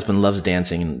my husband loves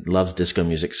dancing and loves disco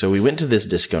music. So we went to this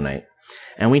disco night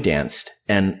and we danced.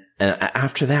 And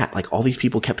after that, like, all these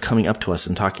people kept coming up to us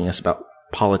and talking to us about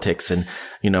politics and,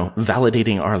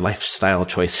 validating our lifestyle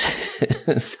choices.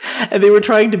 And they were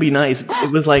trying to be nice.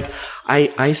 It was like,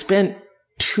 I spent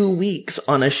 2 weeks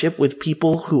on a ship with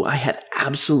people who I had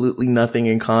absolutely nothing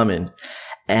in common.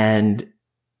 And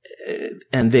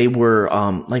they were,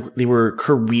 they were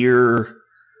career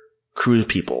cruise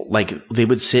people. Like, they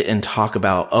would sit and talk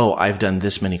about, oh, I've done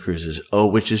this many cruises. Oh,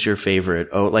 which is your favorite?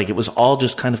 Oh, like, it was all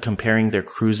just kind of comparing their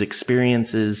cruise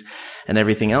experiences and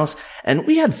everything else. And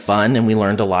we had fun and we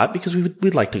learned a lot, because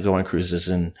we'd like to go on cruises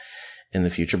in the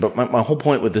future. But my whole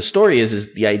point with this story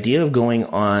is the idea of going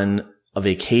on a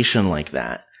vacation like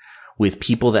that with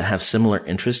people that have similar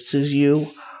interests as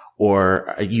you,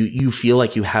 or you feel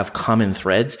like you have common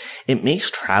threads, it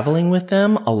makes traveling with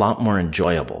them a lot more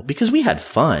enjoyable, because we had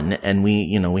fun and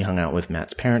we hung out with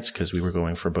Matt's parents because we were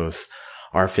going for both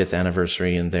our 5th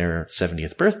anniversary and their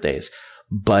 70th birthdays.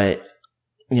 But,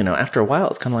 after a while,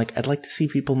 it's kind of like, I'd like to see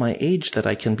people my age that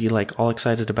I can be like all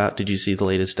excited about. Did you see the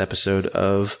latest episode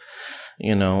of,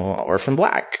 Orphan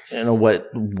Black?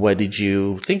 What did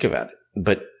you think about it?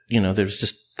 But, there's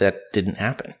just, that didn't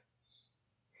happen.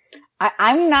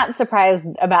 I'm not surprised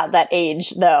about that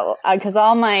age, though, because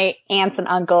all my aunts and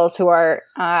uncles who are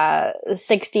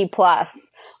 60 plus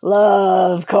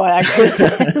love going on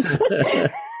cruises.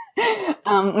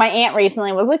 My aunt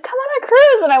recently was like, come on a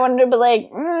cruise, and I wanted to be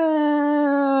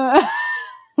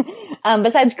like,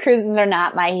 besides, cruises are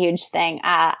not my huge thing.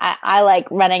 I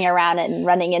like running around and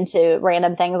running into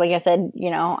random things. Like I said,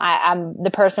 I'm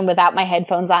the person without my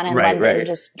headphones on in London,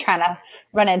 just trying to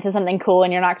run into something cool,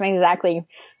 and you're not going to exactly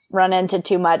run into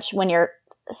too much when you're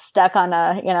stuck on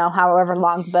a, however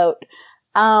long boat.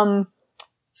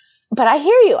 But I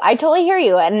hear you. I totally hear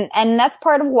you. And that's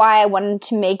part of why I wanted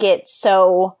to make it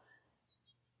so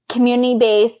community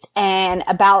based and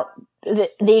about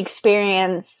the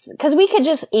experience. Cause we could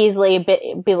just easily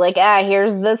be like,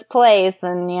 here's this place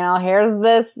and, here's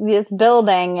this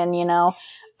building and,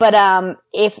 but,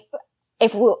 if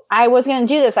I was going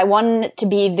to do this, I wanted it to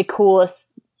be the coolest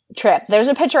trip. There's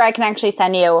a picture I can actually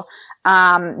send you,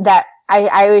 that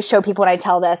I always show people when I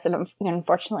tell this, and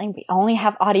unfortunately we only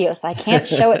have audio, so I can't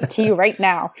show it to you right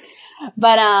now.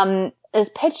 But, this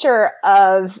picture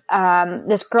of,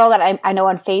 this girl that I know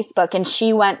on Facebook, and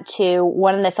she went to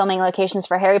one of the filming locations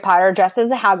for Harry Potter dressed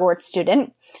as a Hogwarts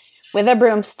student with a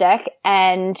broomstick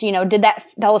and, did that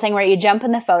whole thing where you jump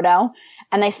in the photo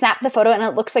and they snap the photo and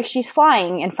it looks like she's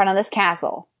flying in front of this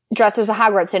castle, dressed as a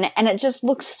Hogwarts student, and it just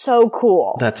looks so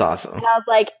cool. That's awesome. And I was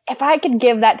like, if I could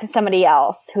give that to somebody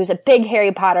else who's a big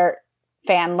Harry Potter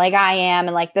fan like I am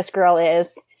and like this girl is,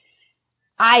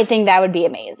 I think that would be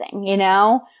amazing,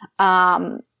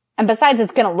 and besides,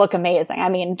 it's going to look amazing. I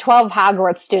mean, 12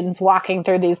 Hogwarts students walking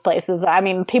through these places. I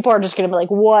mean, people are just going to be like,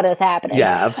 what is happening?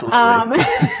 Yeah, absolutely.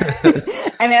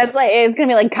 I mean, it's going to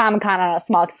be like Comic-Con on a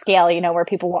small scale, where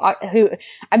people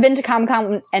I've been to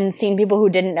Comic-Con and seen people who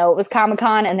didn't know it was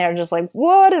Comic-Con and they're just like,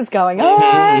 what is going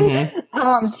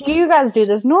on? Do you guys do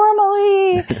this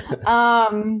normally?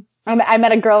 I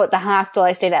met a girl at the hostel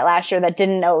I stayed at last year that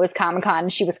didn't know it was Comic-Con.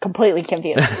 She was completely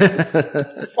confused. So,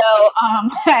 I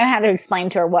had to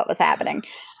explain to her what was happening.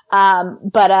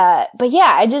 But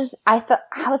yeah, I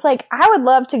was like, I would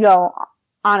love to go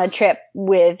on a trip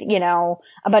with,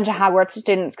 a bunch of Hogwarts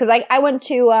students. Cause I went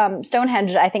to,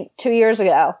 Stonehenge, I think 2 years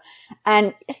ago,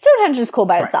 and Stonehenge is cool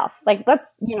by itself. Like,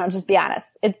 let's, just be honest.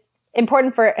 It's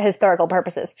important for historical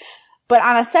purposes. But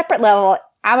on a separate level,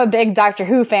 I'm a big Doctor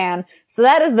Who fan. So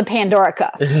that is the Pandora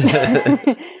Cup. And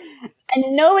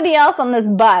nobody else on this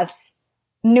bus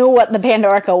knew what the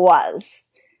Pandora Cup was.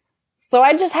 So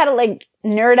I just had to like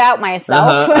nerd out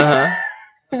myself.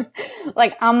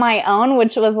 Like on my own,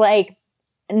 which was like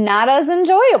not as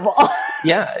enjoyable.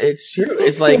 Yeah, it's true.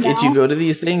 It's like You know? if you go to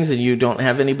these things and you don't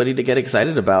have anybody to get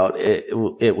excited about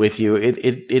it with you,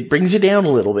 it brings you down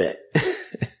a little bit.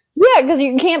 Yeah, because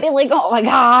you can't be like, oh my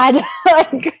god,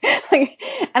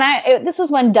 this was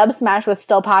when Dub Smash was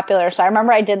still popular, so I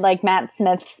remember I did like Matt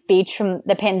Smith's speech from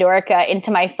the Pandorica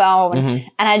into my phone, and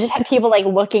I just had people like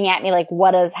looking at me like,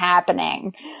 what is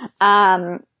happening?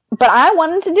 But I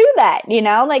wanted to do that, you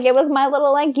know, like it was my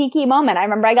little like geeky moment. I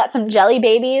remember I got some jelly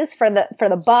babies for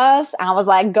the bus. I was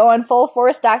like going full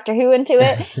force Doctor Who into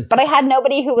it, but I had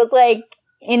nobody who was like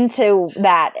into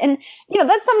that, and you know,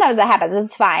 sometimes that happens.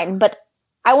 It's fine, but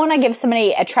I want to give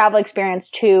somebody a travel experience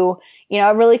to, you know,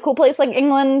 a really cool place like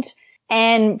England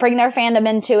and bring their fandom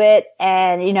into it.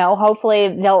 And, you know,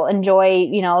 hopefully they'll enjoy,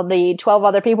 you know, the 12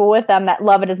 other people with them that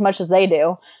love it as much as they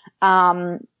do.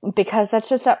 Because that's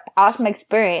just an awesome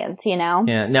experience, you know?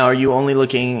 Yeah. Now, are you only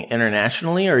looking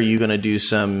internationally, or are you going to do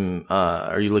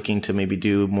are you looking to maybe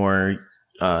do more,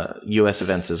 U.S.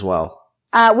 events as well?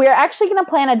 We're actually going to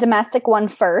plan a domestic one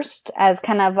first as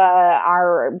kind of,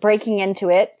 our breaking into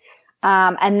it.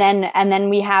 And then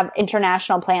we have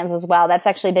international plans as well. That's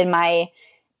actually been my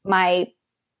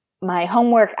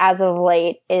homework as of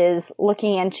late, is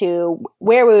looking into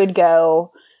where we would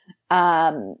go,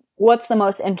 what's the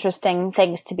most interesting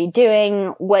things to be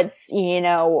doing, what's, you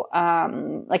know,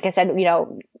 like I said, you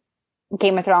know,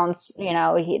 Game of Thrones, you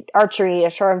know, archery,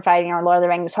 sword fighting, or Lord of the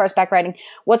Rings, horseback riding.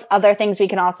 What's other things we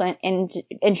can also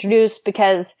introduce,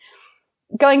 because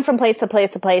going from place to place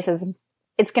to place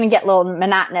it's going to get a little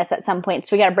monotonous at some point.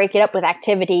 So we got to break it up with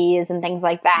activities and things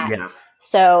like that. Yeah.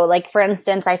 So like, for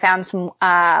instance, I found some,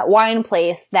 wine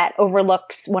place that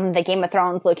overlooks one of the Game of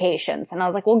Thrones locations. And I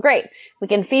was like, well, great. We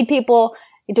can feed people,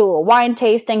 do a little wine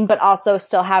tasting, but also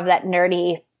still have that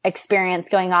nerdy experience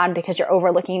going on because you're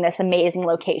overlooking this amazing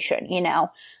location, you know?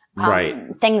 Right.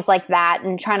 Things like that,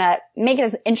 and trying to make it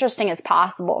as interesting as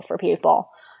possible for people.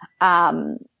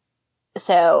 But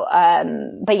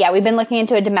yeah, we've been looking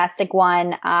into a domestic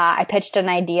one. I pitched an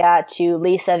idea to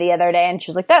Lisa the other day, and she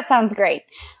was like, that sounds great.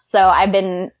 So I've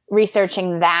been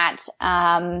researching that.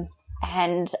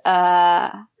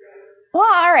 Well,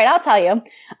 all right, I'll tell you.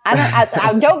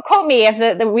 Don't quote me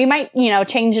if we might, you know,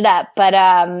 change it up. But,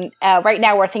 right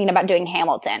now we're thinking about doing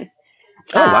Hamilton.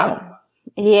 Oh, wow.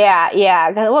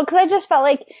 Yeah. Well, cause I just felt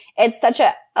like it's such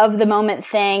a of the moment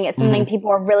thing. It's something people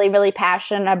are really, really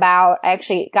passionate about. I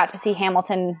actually got to see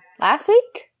Hamilton last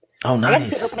week. Oh, nice. I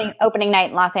got to see opening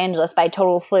night in Los Angeles by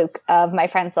total fluke of my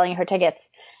friend selling her tickets.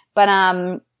 But,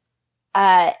 and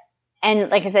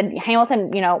like I said,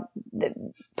 Hamilton, you know,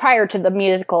 prior to the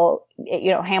musical,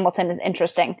 you know, Hamilton is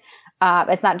interesting.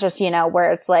 It's not just, you know,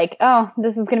 where it's like, oh,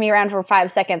 this is going to be around for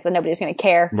 5 seconds and nobody's going to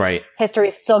care. Right. History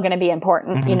is still going to be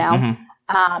important, you know?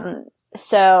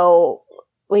 So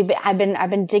I've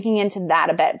been digging into that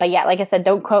a bit, but yeah, like I said,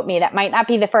 don't quote me. That might not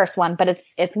be the first one, but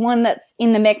it's one that's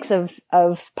in the mix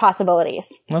of possibilities.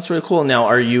 That's really cool. Now,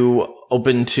 are you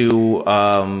open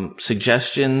to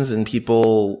suggestions and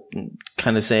people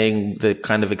kind of saying the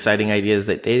kind of exciting ideas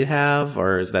that they have,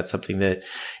 or is that something that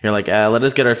you're like, let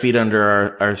us get our feet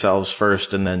under ourselves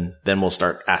first, and then we'll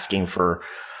start asking for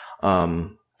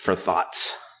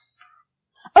thoughts?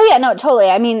 Oh yeah, no, totally.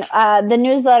 I mean, the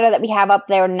newsletter that we have up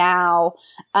there now,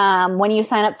 when you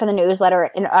sign up for the newsletter,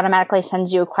 it automatically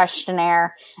sends you a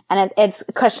questionnaire, and it's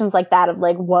questions like that of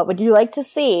like, what would you like to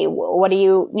see? What are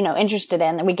you, you know, interested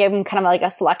in? And we give them kind of like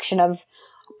a selection of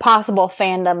possible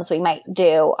fandoms we might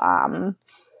do,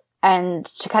 and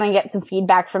to kind of get some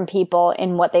feedback from people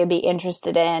in what they'd be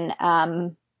interested in.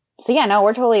 So yeah, no,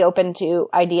 we're totally open to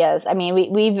ideas. I mean,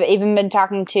 we've even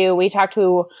been we talked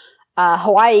to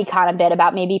Hawaii Con a bit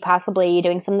about maybe possibly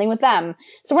doing something with them.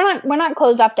 So we're not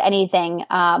closed off to anything.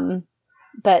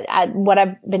 But what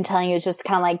I've been telling you is just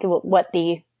kind of like what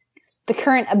the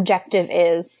current objective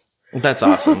is. That's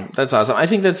awesome. That's awesome. I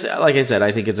think that's, like I said,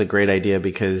 I think it's a great idea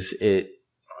because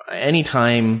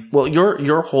anytime, well,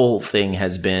 your whole thing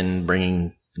has been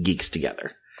bringing geeks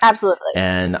together. Absolutely.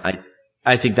 And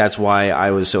I think that's why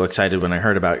I was so excited when I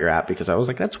heard about your app, because I was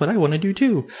like, that's what I want to do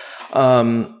too.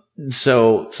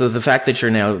 So the fact that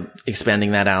you're now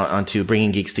expanding that out onto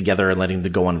bringing geeks together and letting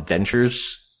them go on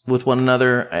adventures with one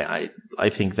another, I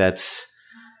think that's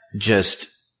just,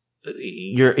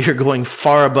 you're going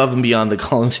far above and beyond the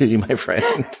Call of Duty, my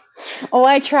friend. Oh,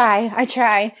 I try.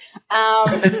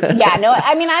 Yeah, no,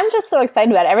 I mean, I'm just so excited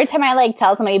about it. Every time I like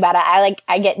tell somebody about it,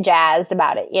 I get jazzed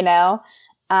about it, you know?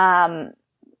 I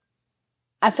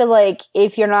feel like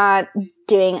if you're not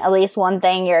doing at least one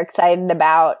thing you're excited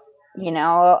about, you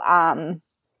know,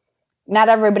 not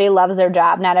everybody loves their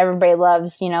job. Not everybody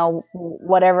loves, you know,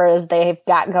 whatever it is they've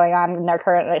got going on in their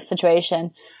current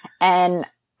situation. And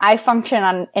I function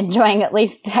on enjoying, at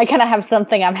least I kind of have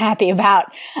something I'm happy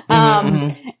about.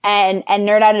 And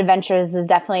Nerd Out Adventures is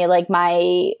definitely like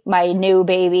my new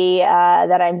baby,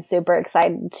 that I'm super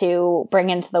excited to bring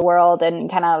into the world and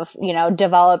kind of, you know,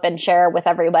 develop and share with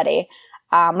everybody.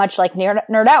 Much like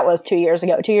Nerd Out was 2 years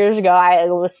ago. 2 years ago, I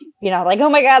was, you know, like, oh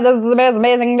my God, this is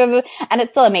amazing. And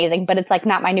it's still amazing, but it's like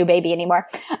not my new baby anymore.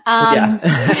 Got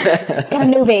a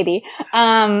new baby.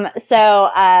 I'm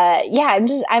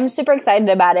super excited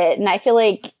about it. And I feel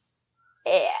like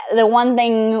the one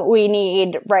thing we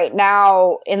need right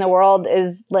now in the world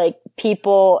is like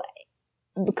people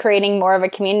creating more of a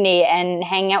community and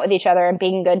hanging out with each other and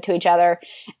being good to each other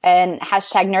and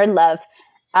 #nerdlove.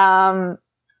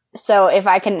 So if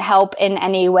I can help in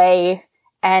any way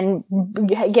and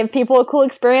give people a cool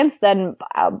experience, then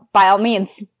by all means.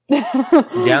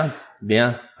 Yeah.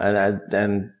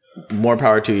 And more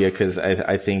power to you, because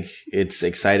I think it's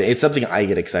exciting. It's something I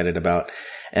get excited about.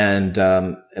 And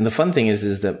the fun thing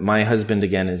is that my husband,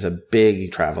 again, is a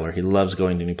big traveler. He loves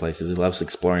going to new places. He loves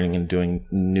exploring and doing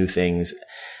new things.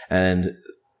 And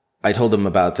I told him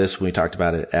about this when we talked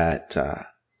about it at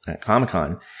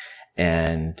Comic-Con.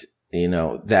 And you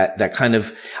know, that kind of,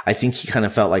 I think he kind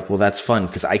of felt like, well, that's fun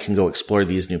because I can go explore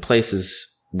these new places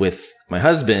with my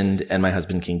husband, and my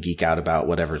husband can geek out about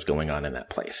whatever's going on in that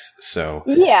place. So,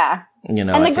 yeah, you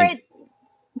know, and I think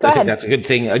that's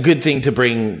a good thing to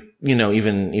bring, you know,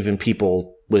 even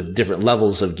people with different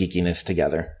levels of geekiness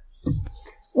together.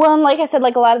 Well, and like I said,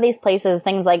 like a lot of these places,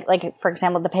 things like for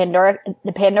example, the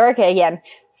Pandorica again.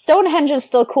 Stonehenge is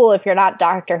still cool if you're not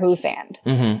Doctor Who fan.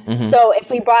 So if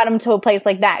we brought him to a place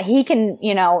like that, he can,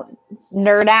 you know,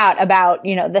 nerd out about,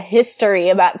 you know, the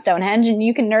history about Stonehenge, and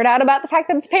you can nerd out about the fact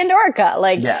that it's Pandorica.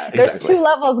 Like, there's two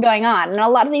levels going on, and a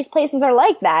lot of these places are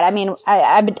like that. I mean,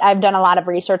 I've done a lot of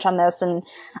research on this, and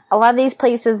a lot of these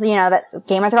places, you know, that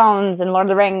Game of Thrones and Lord of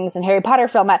the Rings and Harry Potter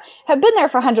film at, have been there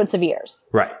for hundreds of years.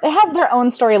 Right. They have their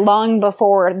own story long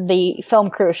before the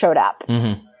film crew showed up.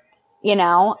 You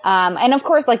know, and of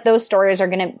course, like those stories are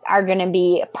gonna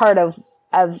be part of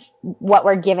what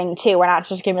we're giving too. We're not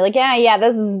just gonna be like,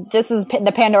 this is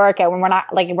the Pandorica when we're not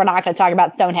gonna talk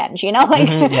about Stonehenge, you know, like,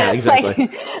 yeah,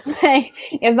 exactly. like,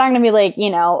 it's not gonna be like,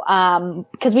 you know,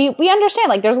 cause we understand,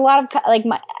 like, there's a lot of, like,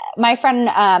 my friend,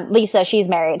 Lisa, she's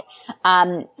married,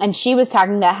 and she was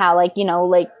talking to how, like, you know,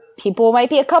 like, people might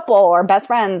be a couple or best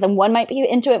friends and one might be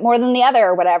into it more than the other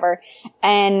or whatever.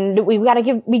 And we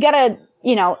gotta,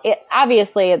 you know,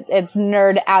 it's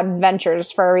Nerd Out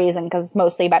Adventures for a reason, because it's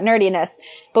mostly about nerdiness,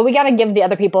 but we gotta give the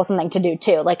other people something to do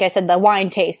too. Like I said, the wine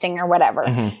tasting or whatever.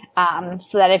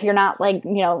 So that if you're not, like,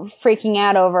 you know, freaking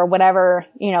out over whatever,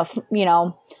 you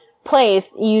know, place,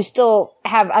 you still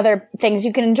have other things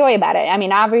you can enjoy about it. I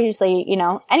mean, obviously, you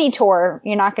know, any tour,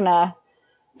 you're not gonna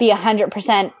be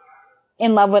 100%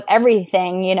 in love with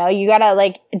everything, you know, you gotta,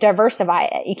 like, diversify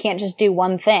it. You can't just do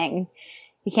one thing.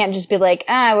 You can't just be like,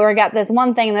 we got this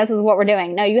one thing and this is what we're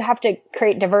doing. No, you have to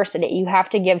create diversity. You have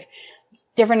to give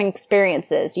different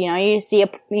experiences. You know, you see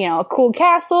a cool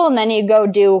castle, and then you go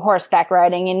do horseback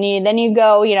riding, and then you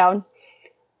go, you know,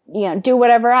 do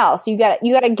whatever else. You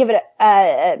gotta give it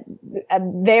a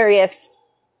various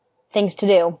things to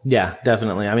do. Yeah,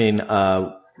 definitely. I mean,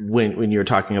 when you were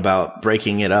talking about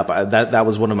breaking it up, that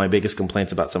was one of my biggest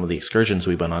complaints about some of the excursions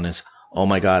we went on is, oh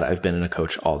my God, I've been in a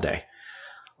coach all day.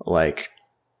 Like,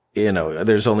 you know,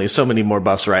 there's only so many more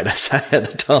bus rides I had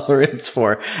the tolerance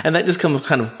for. And that just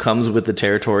comes with the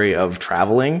territory of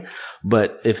traveling.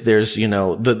 But if there's, you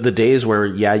know, the days where,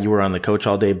 you were on the coach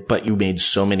all day, but you made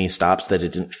so many stops that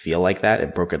it didn't feel like that,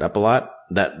 it broke it up a lot,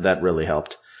 that really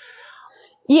helped.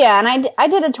 Yeah, and I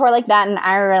did a tour like that in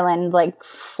Ireland like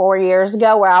 4 years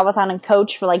ago, where I was on a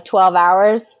coach for like 12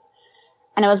 hours,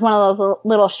 and it was one of those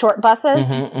little short buses.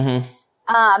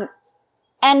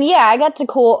 And yeah, I got to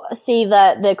see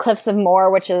the Cliffs of Moher,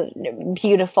 which is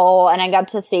beautiful, and I got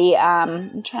to see,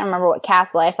 I'm trying to remember what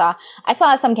castle I saw. I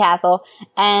saw some castle,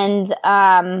 and,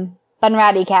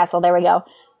 Bunratty Castle, there we go.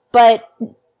 But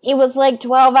it was like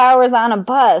 12 hours on a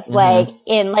bus, like,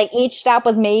 each stop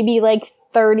was maybe like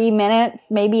 30 minutes,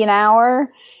 maybe an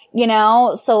hour, you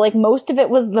know, so like most of it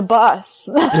was the bus,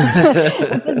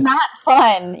 which is not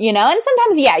fun, you know, and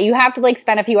sometimes, you have to like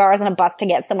spend a few hours on a bus to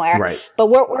get somewhere. Right. But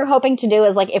what we're hoping to do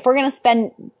is, like, if we're going to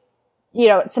spend, you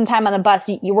know, some time on the bus,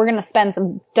 we're going to spend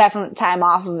some definite time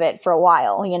off of it for a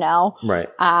while, you know? Right.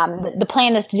 The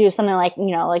plan is to do something like,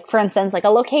 you know, like for instance, like a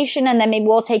location, and then maybe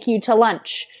we'll take you to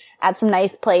lunch at some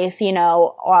nice place, you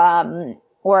know,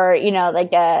 Or,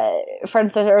 like, for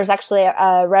instance, there was actually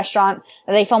a restaurant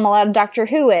that they film a lot of Doctor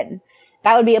Who in.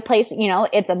 That would be a place,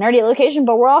 it's a nerdy location,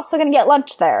 but we're also going to get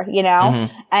lunch there,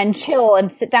 and chill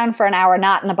and sit down for an hour,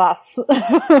 not in a bus.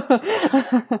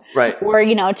 Right. Or,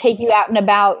 take you out and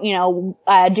about,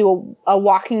 do a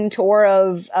walking tour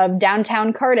of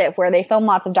downtown Cardiff where they film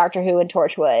lots of Doctor Who and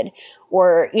Torchwood.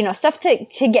 Or, stuff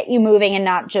to get you moving and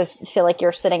not just feel like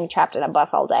you're sitting trapped in a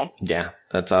bus all day. Yeah,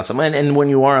 that's awesome. And when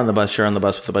you are on the bus, you're on the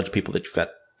bus with a bunch of people that you've got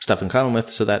stuff in common with,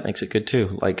 so that makes it good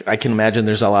too. Like, I can imagine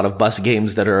there's a lot of bus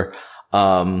games that are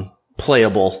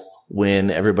playable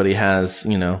when everybody has,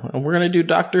 we're going to do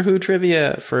Doctor Who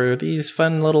trivia for these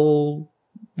fun little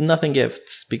nothing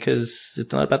gifts, because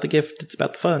it's not about the gift, it's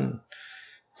about the fun.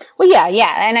 Well, yeah.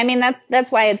 And I mean,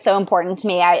 that's why it's so important to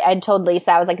me. I told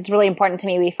Lisa, I was like, it's really important to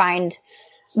me we find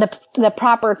the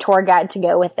proper tour guide to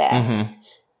go with this. Mm-hmm.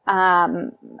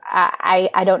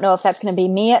 I don't know if that's going to be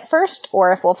me at first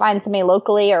or if we'll find somebody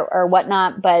locally or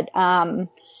whatnot, but,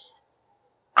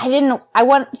 I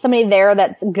want somebody there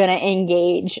that's going to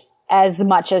engage as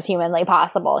much as humanly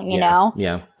possible, you know?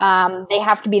 Yeah. They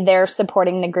have to be there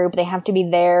supporting the group. They have to be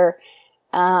there,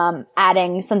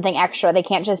 adding something extra. They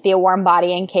can't just be a warm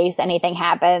body in case anything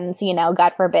happens,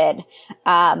 God forbid.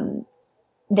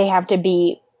 They have to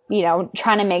be,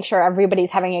 trying to make sure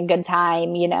everybody's having a good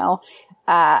time,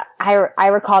 I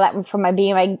recall that from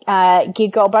being my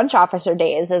Geek Girl Brunch officer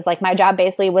days, is like my job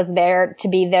basically was there to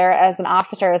be there as an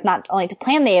officer, as not only to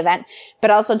plan the event, but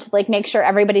also to like make sure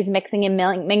everybody's mixing and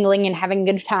mingling and having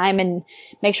a good time, and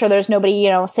make sure there's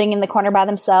nobody, sitting in the corner by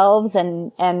themselves,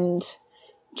 and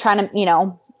trying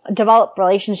to, develop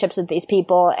relationships with these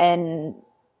people. And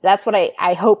that's what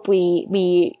I hope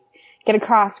we get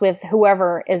across with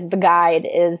whoever is the guide,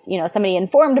 is, somebody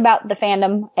informed about the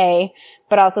fandom,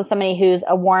 but also somebody who's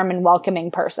a warm and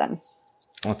welcoming person.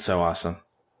 That's so awesome.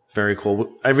 Very cool.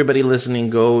 Everybody listening,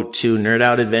 go to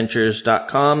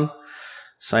nerdoutadventures.com.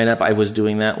 Sign up. I was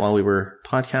doing that while we were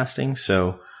podcasting,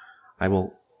 so I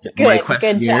will get my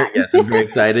questionnaire. Yes, I'm very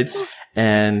excited.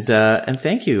 And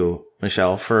thank you,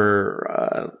 Michelle,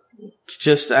 for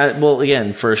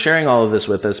for sharing all of this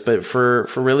with us, but for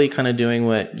really kind of doing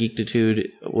what Geektitude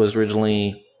was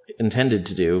originally intended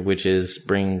to do, which is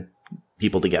bring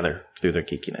people together through their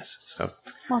geekiness. So,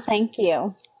 well, thank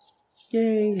you.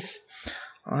 Yay.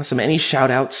 Awesome. Any shout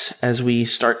outs as we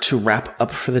start to wrap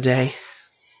up for the day?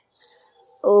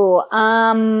 Oh,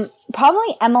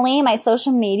 probably Emily, my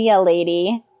social media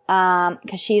lady,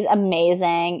 because she's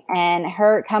amazing, and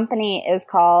her company is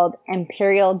called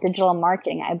Imperial Digital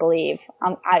Marketing, I believe.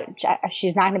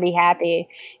 She's not going to be happy.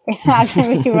 I'm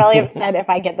going to be really upset if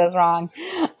I get this wrong.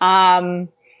 I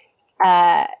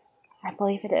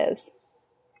believe it is.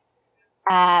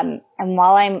 And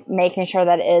while I'm making sure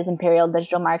that it is Imperial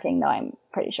Digital Marketing, though I'm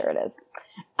pretty sure it is.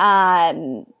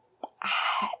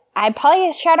 I'd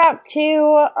probably shout out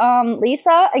to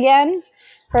Lisa again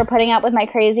for putting up with my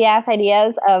crazy ass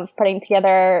ideas of putting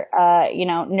together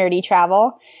nerdy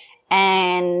travel,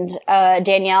 and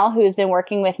Danielle, who's been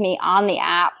working with me on the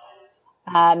app.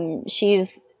 She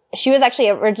was actually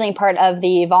originally part of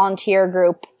the volunteer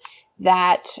group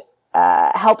that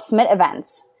helped submit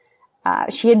events.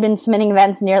 She had been submitting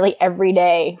events nearly every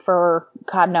day for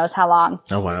God knows how long.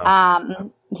 Oh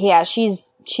wow. Yeah,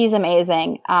 she's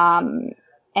amazing.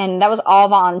 And that was all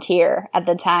volunteer at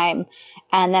the time.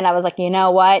 And then I was like, you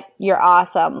know what? You're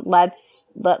awesome. Let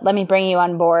me bring you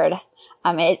on board.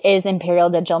 It is Imperial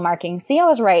Digital Marketing. See, I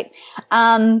was right.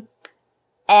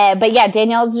 But yeah,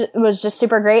 Danielle was just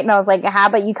super great. And I was like, how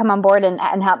about you come on board and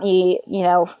help me,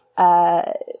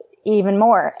 even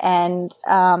more. And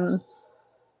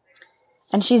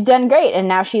she's done great. And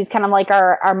now she's kind of like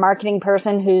our marketing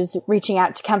person who's reaching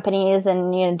out to companies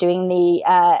and, doing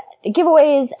the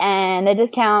giveaways and the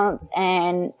discounts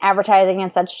and advertising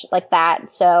and such like that.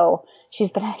 So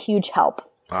she's been a huge help.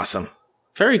 Awesome.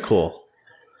 Very cool.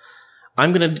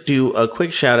 I'm going to do a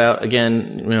quick shout out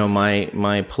again.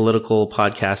 My political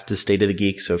podcast is State of the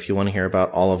Geek. So if you want to hear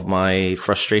about all of my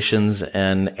frustrations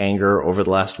and anger over the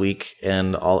last week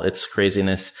and all its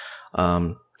craziness,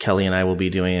 Kelly and I will be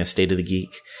doing a State of the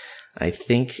Geek. I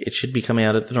think it should be coming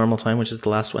out at the normal time, which is the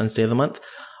last Wednesday of the month.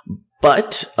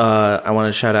 But I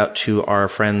want to shout out to our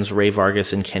friends Ray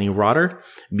Vargas and Kenny Rotter,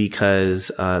 because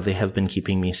they have been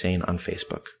keeping me sane on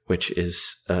Facebook, which is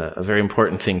a very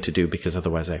important thing to do, because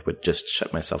otherwise I would just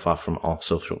shut myself off from all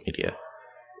social media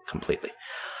completely.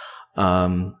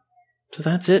 So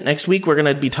that's it. Next week, we're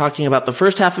going to be talking about the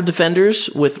first half of Defenders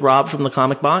with Rob from the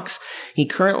Comic Box. He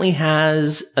currently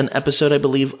has an episode, I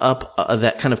believe, up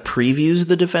that kind of previews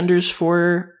the Defenders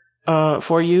for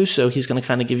for you. So he's going to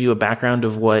kind of give you a background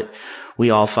of what we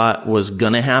all thought was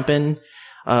going to happen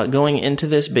going into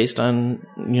this based on,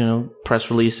 press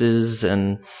releases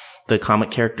and the comic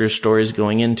characters' stories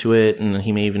going into it. And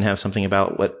he may even have something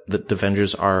about what the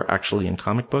Avengers are actually in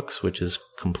comic books, which is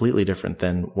completely different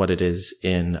than what it is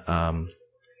in the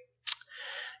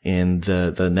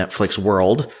Netflix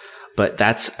world. But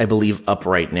that's, I believe, up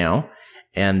right now.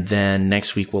 And then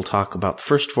next week we'll talk about the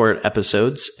first 4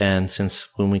 episodes. And since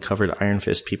when we covered Iron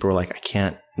Fist, people were like, I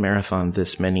can't marathon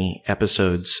this many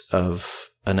episodes of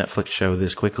a Netflix show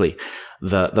this quickly.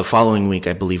 The following week,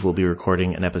 I believe, we'll be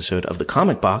recording an episode of The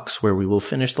Comic Box where we will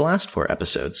finish the last 4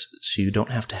 episodes. So you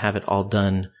don't have to have it all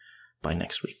done by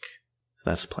next week.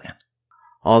 So that's the plan.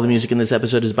 All the music in this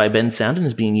episode is by Ben Sound and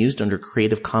is being used under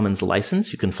Creative Commons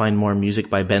license. You can find more music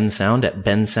by Ben Sound at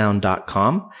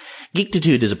bensound.com.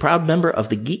 Geektitude is a proud member of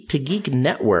the Geek to Geek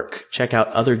Network. Check out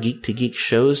other Geek to Geek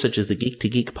shows such as the Geek to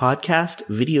Geek Podcast,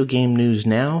 Video Game News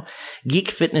Now,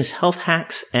 Geek Fitness Health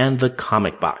Hacks, and The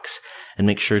Comic Box. And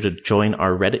make sure to join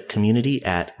our Reddit community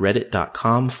at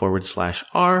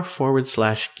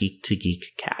reddit.com/r/Geek to Geek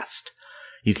Cast.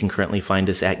 You can currently find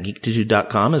us at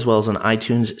geektitude.com as well as on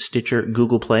iTunes, Stitcher,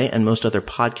 Google Play, and most other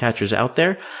podcatchers out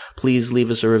there. Please leave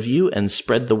us a review and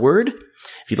spread the word.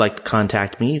 If you'd like to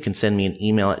contact me, you can send me an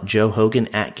email at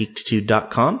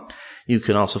joehogan@geektitude.com. You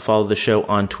can also follow the show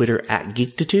on Twitter at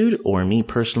Geektitude or me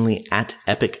personally at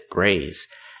Epic Grays.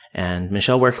 And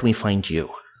Michelle, where can we find you?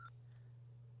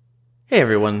 Hey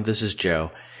everyone, this is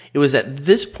Joe. It was at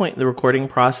this point in the recording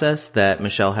process that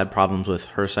Michelle had problems with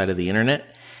her side of the internet.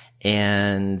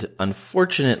 And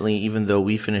unfortunately, even though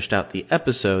we finished out the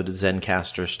episode,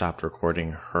 Zencastr stopped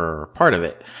recording her part of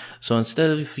it. So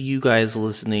instead of you guys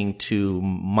listening to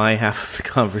my half of the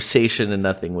conversation and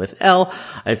nothing with Elle,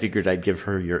 I figured I'd give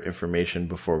her your information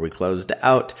before we closed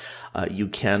out. You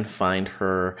can find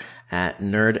her at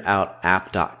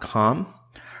nerdoutapp.com.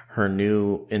 Her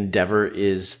new endeavor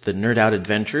is the Nerd Out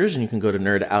Adventures, and you can go to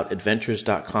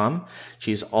nerdoutadventures.com.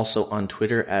 She's also on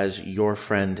Twitter as Your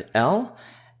Friend Elle.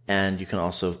 And you can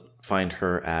also find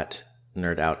her at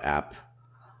Nerd Out App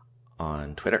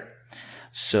on Twitter.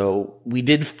 So we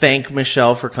did thank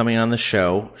Michelle for coming on the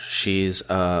show. She's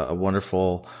a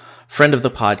wonderful friend of the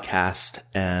podcast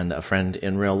and a friend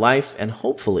in real life. And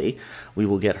hopefully we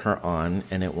will get her on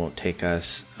and it won't take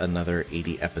us another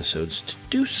 80 episodes to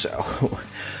do so.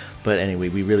 But anyway,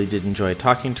 we really did enjoy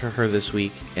talking to her this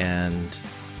week. And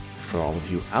for all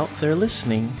of you out there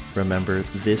listening, remember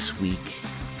this week,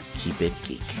 keep it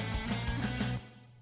geek.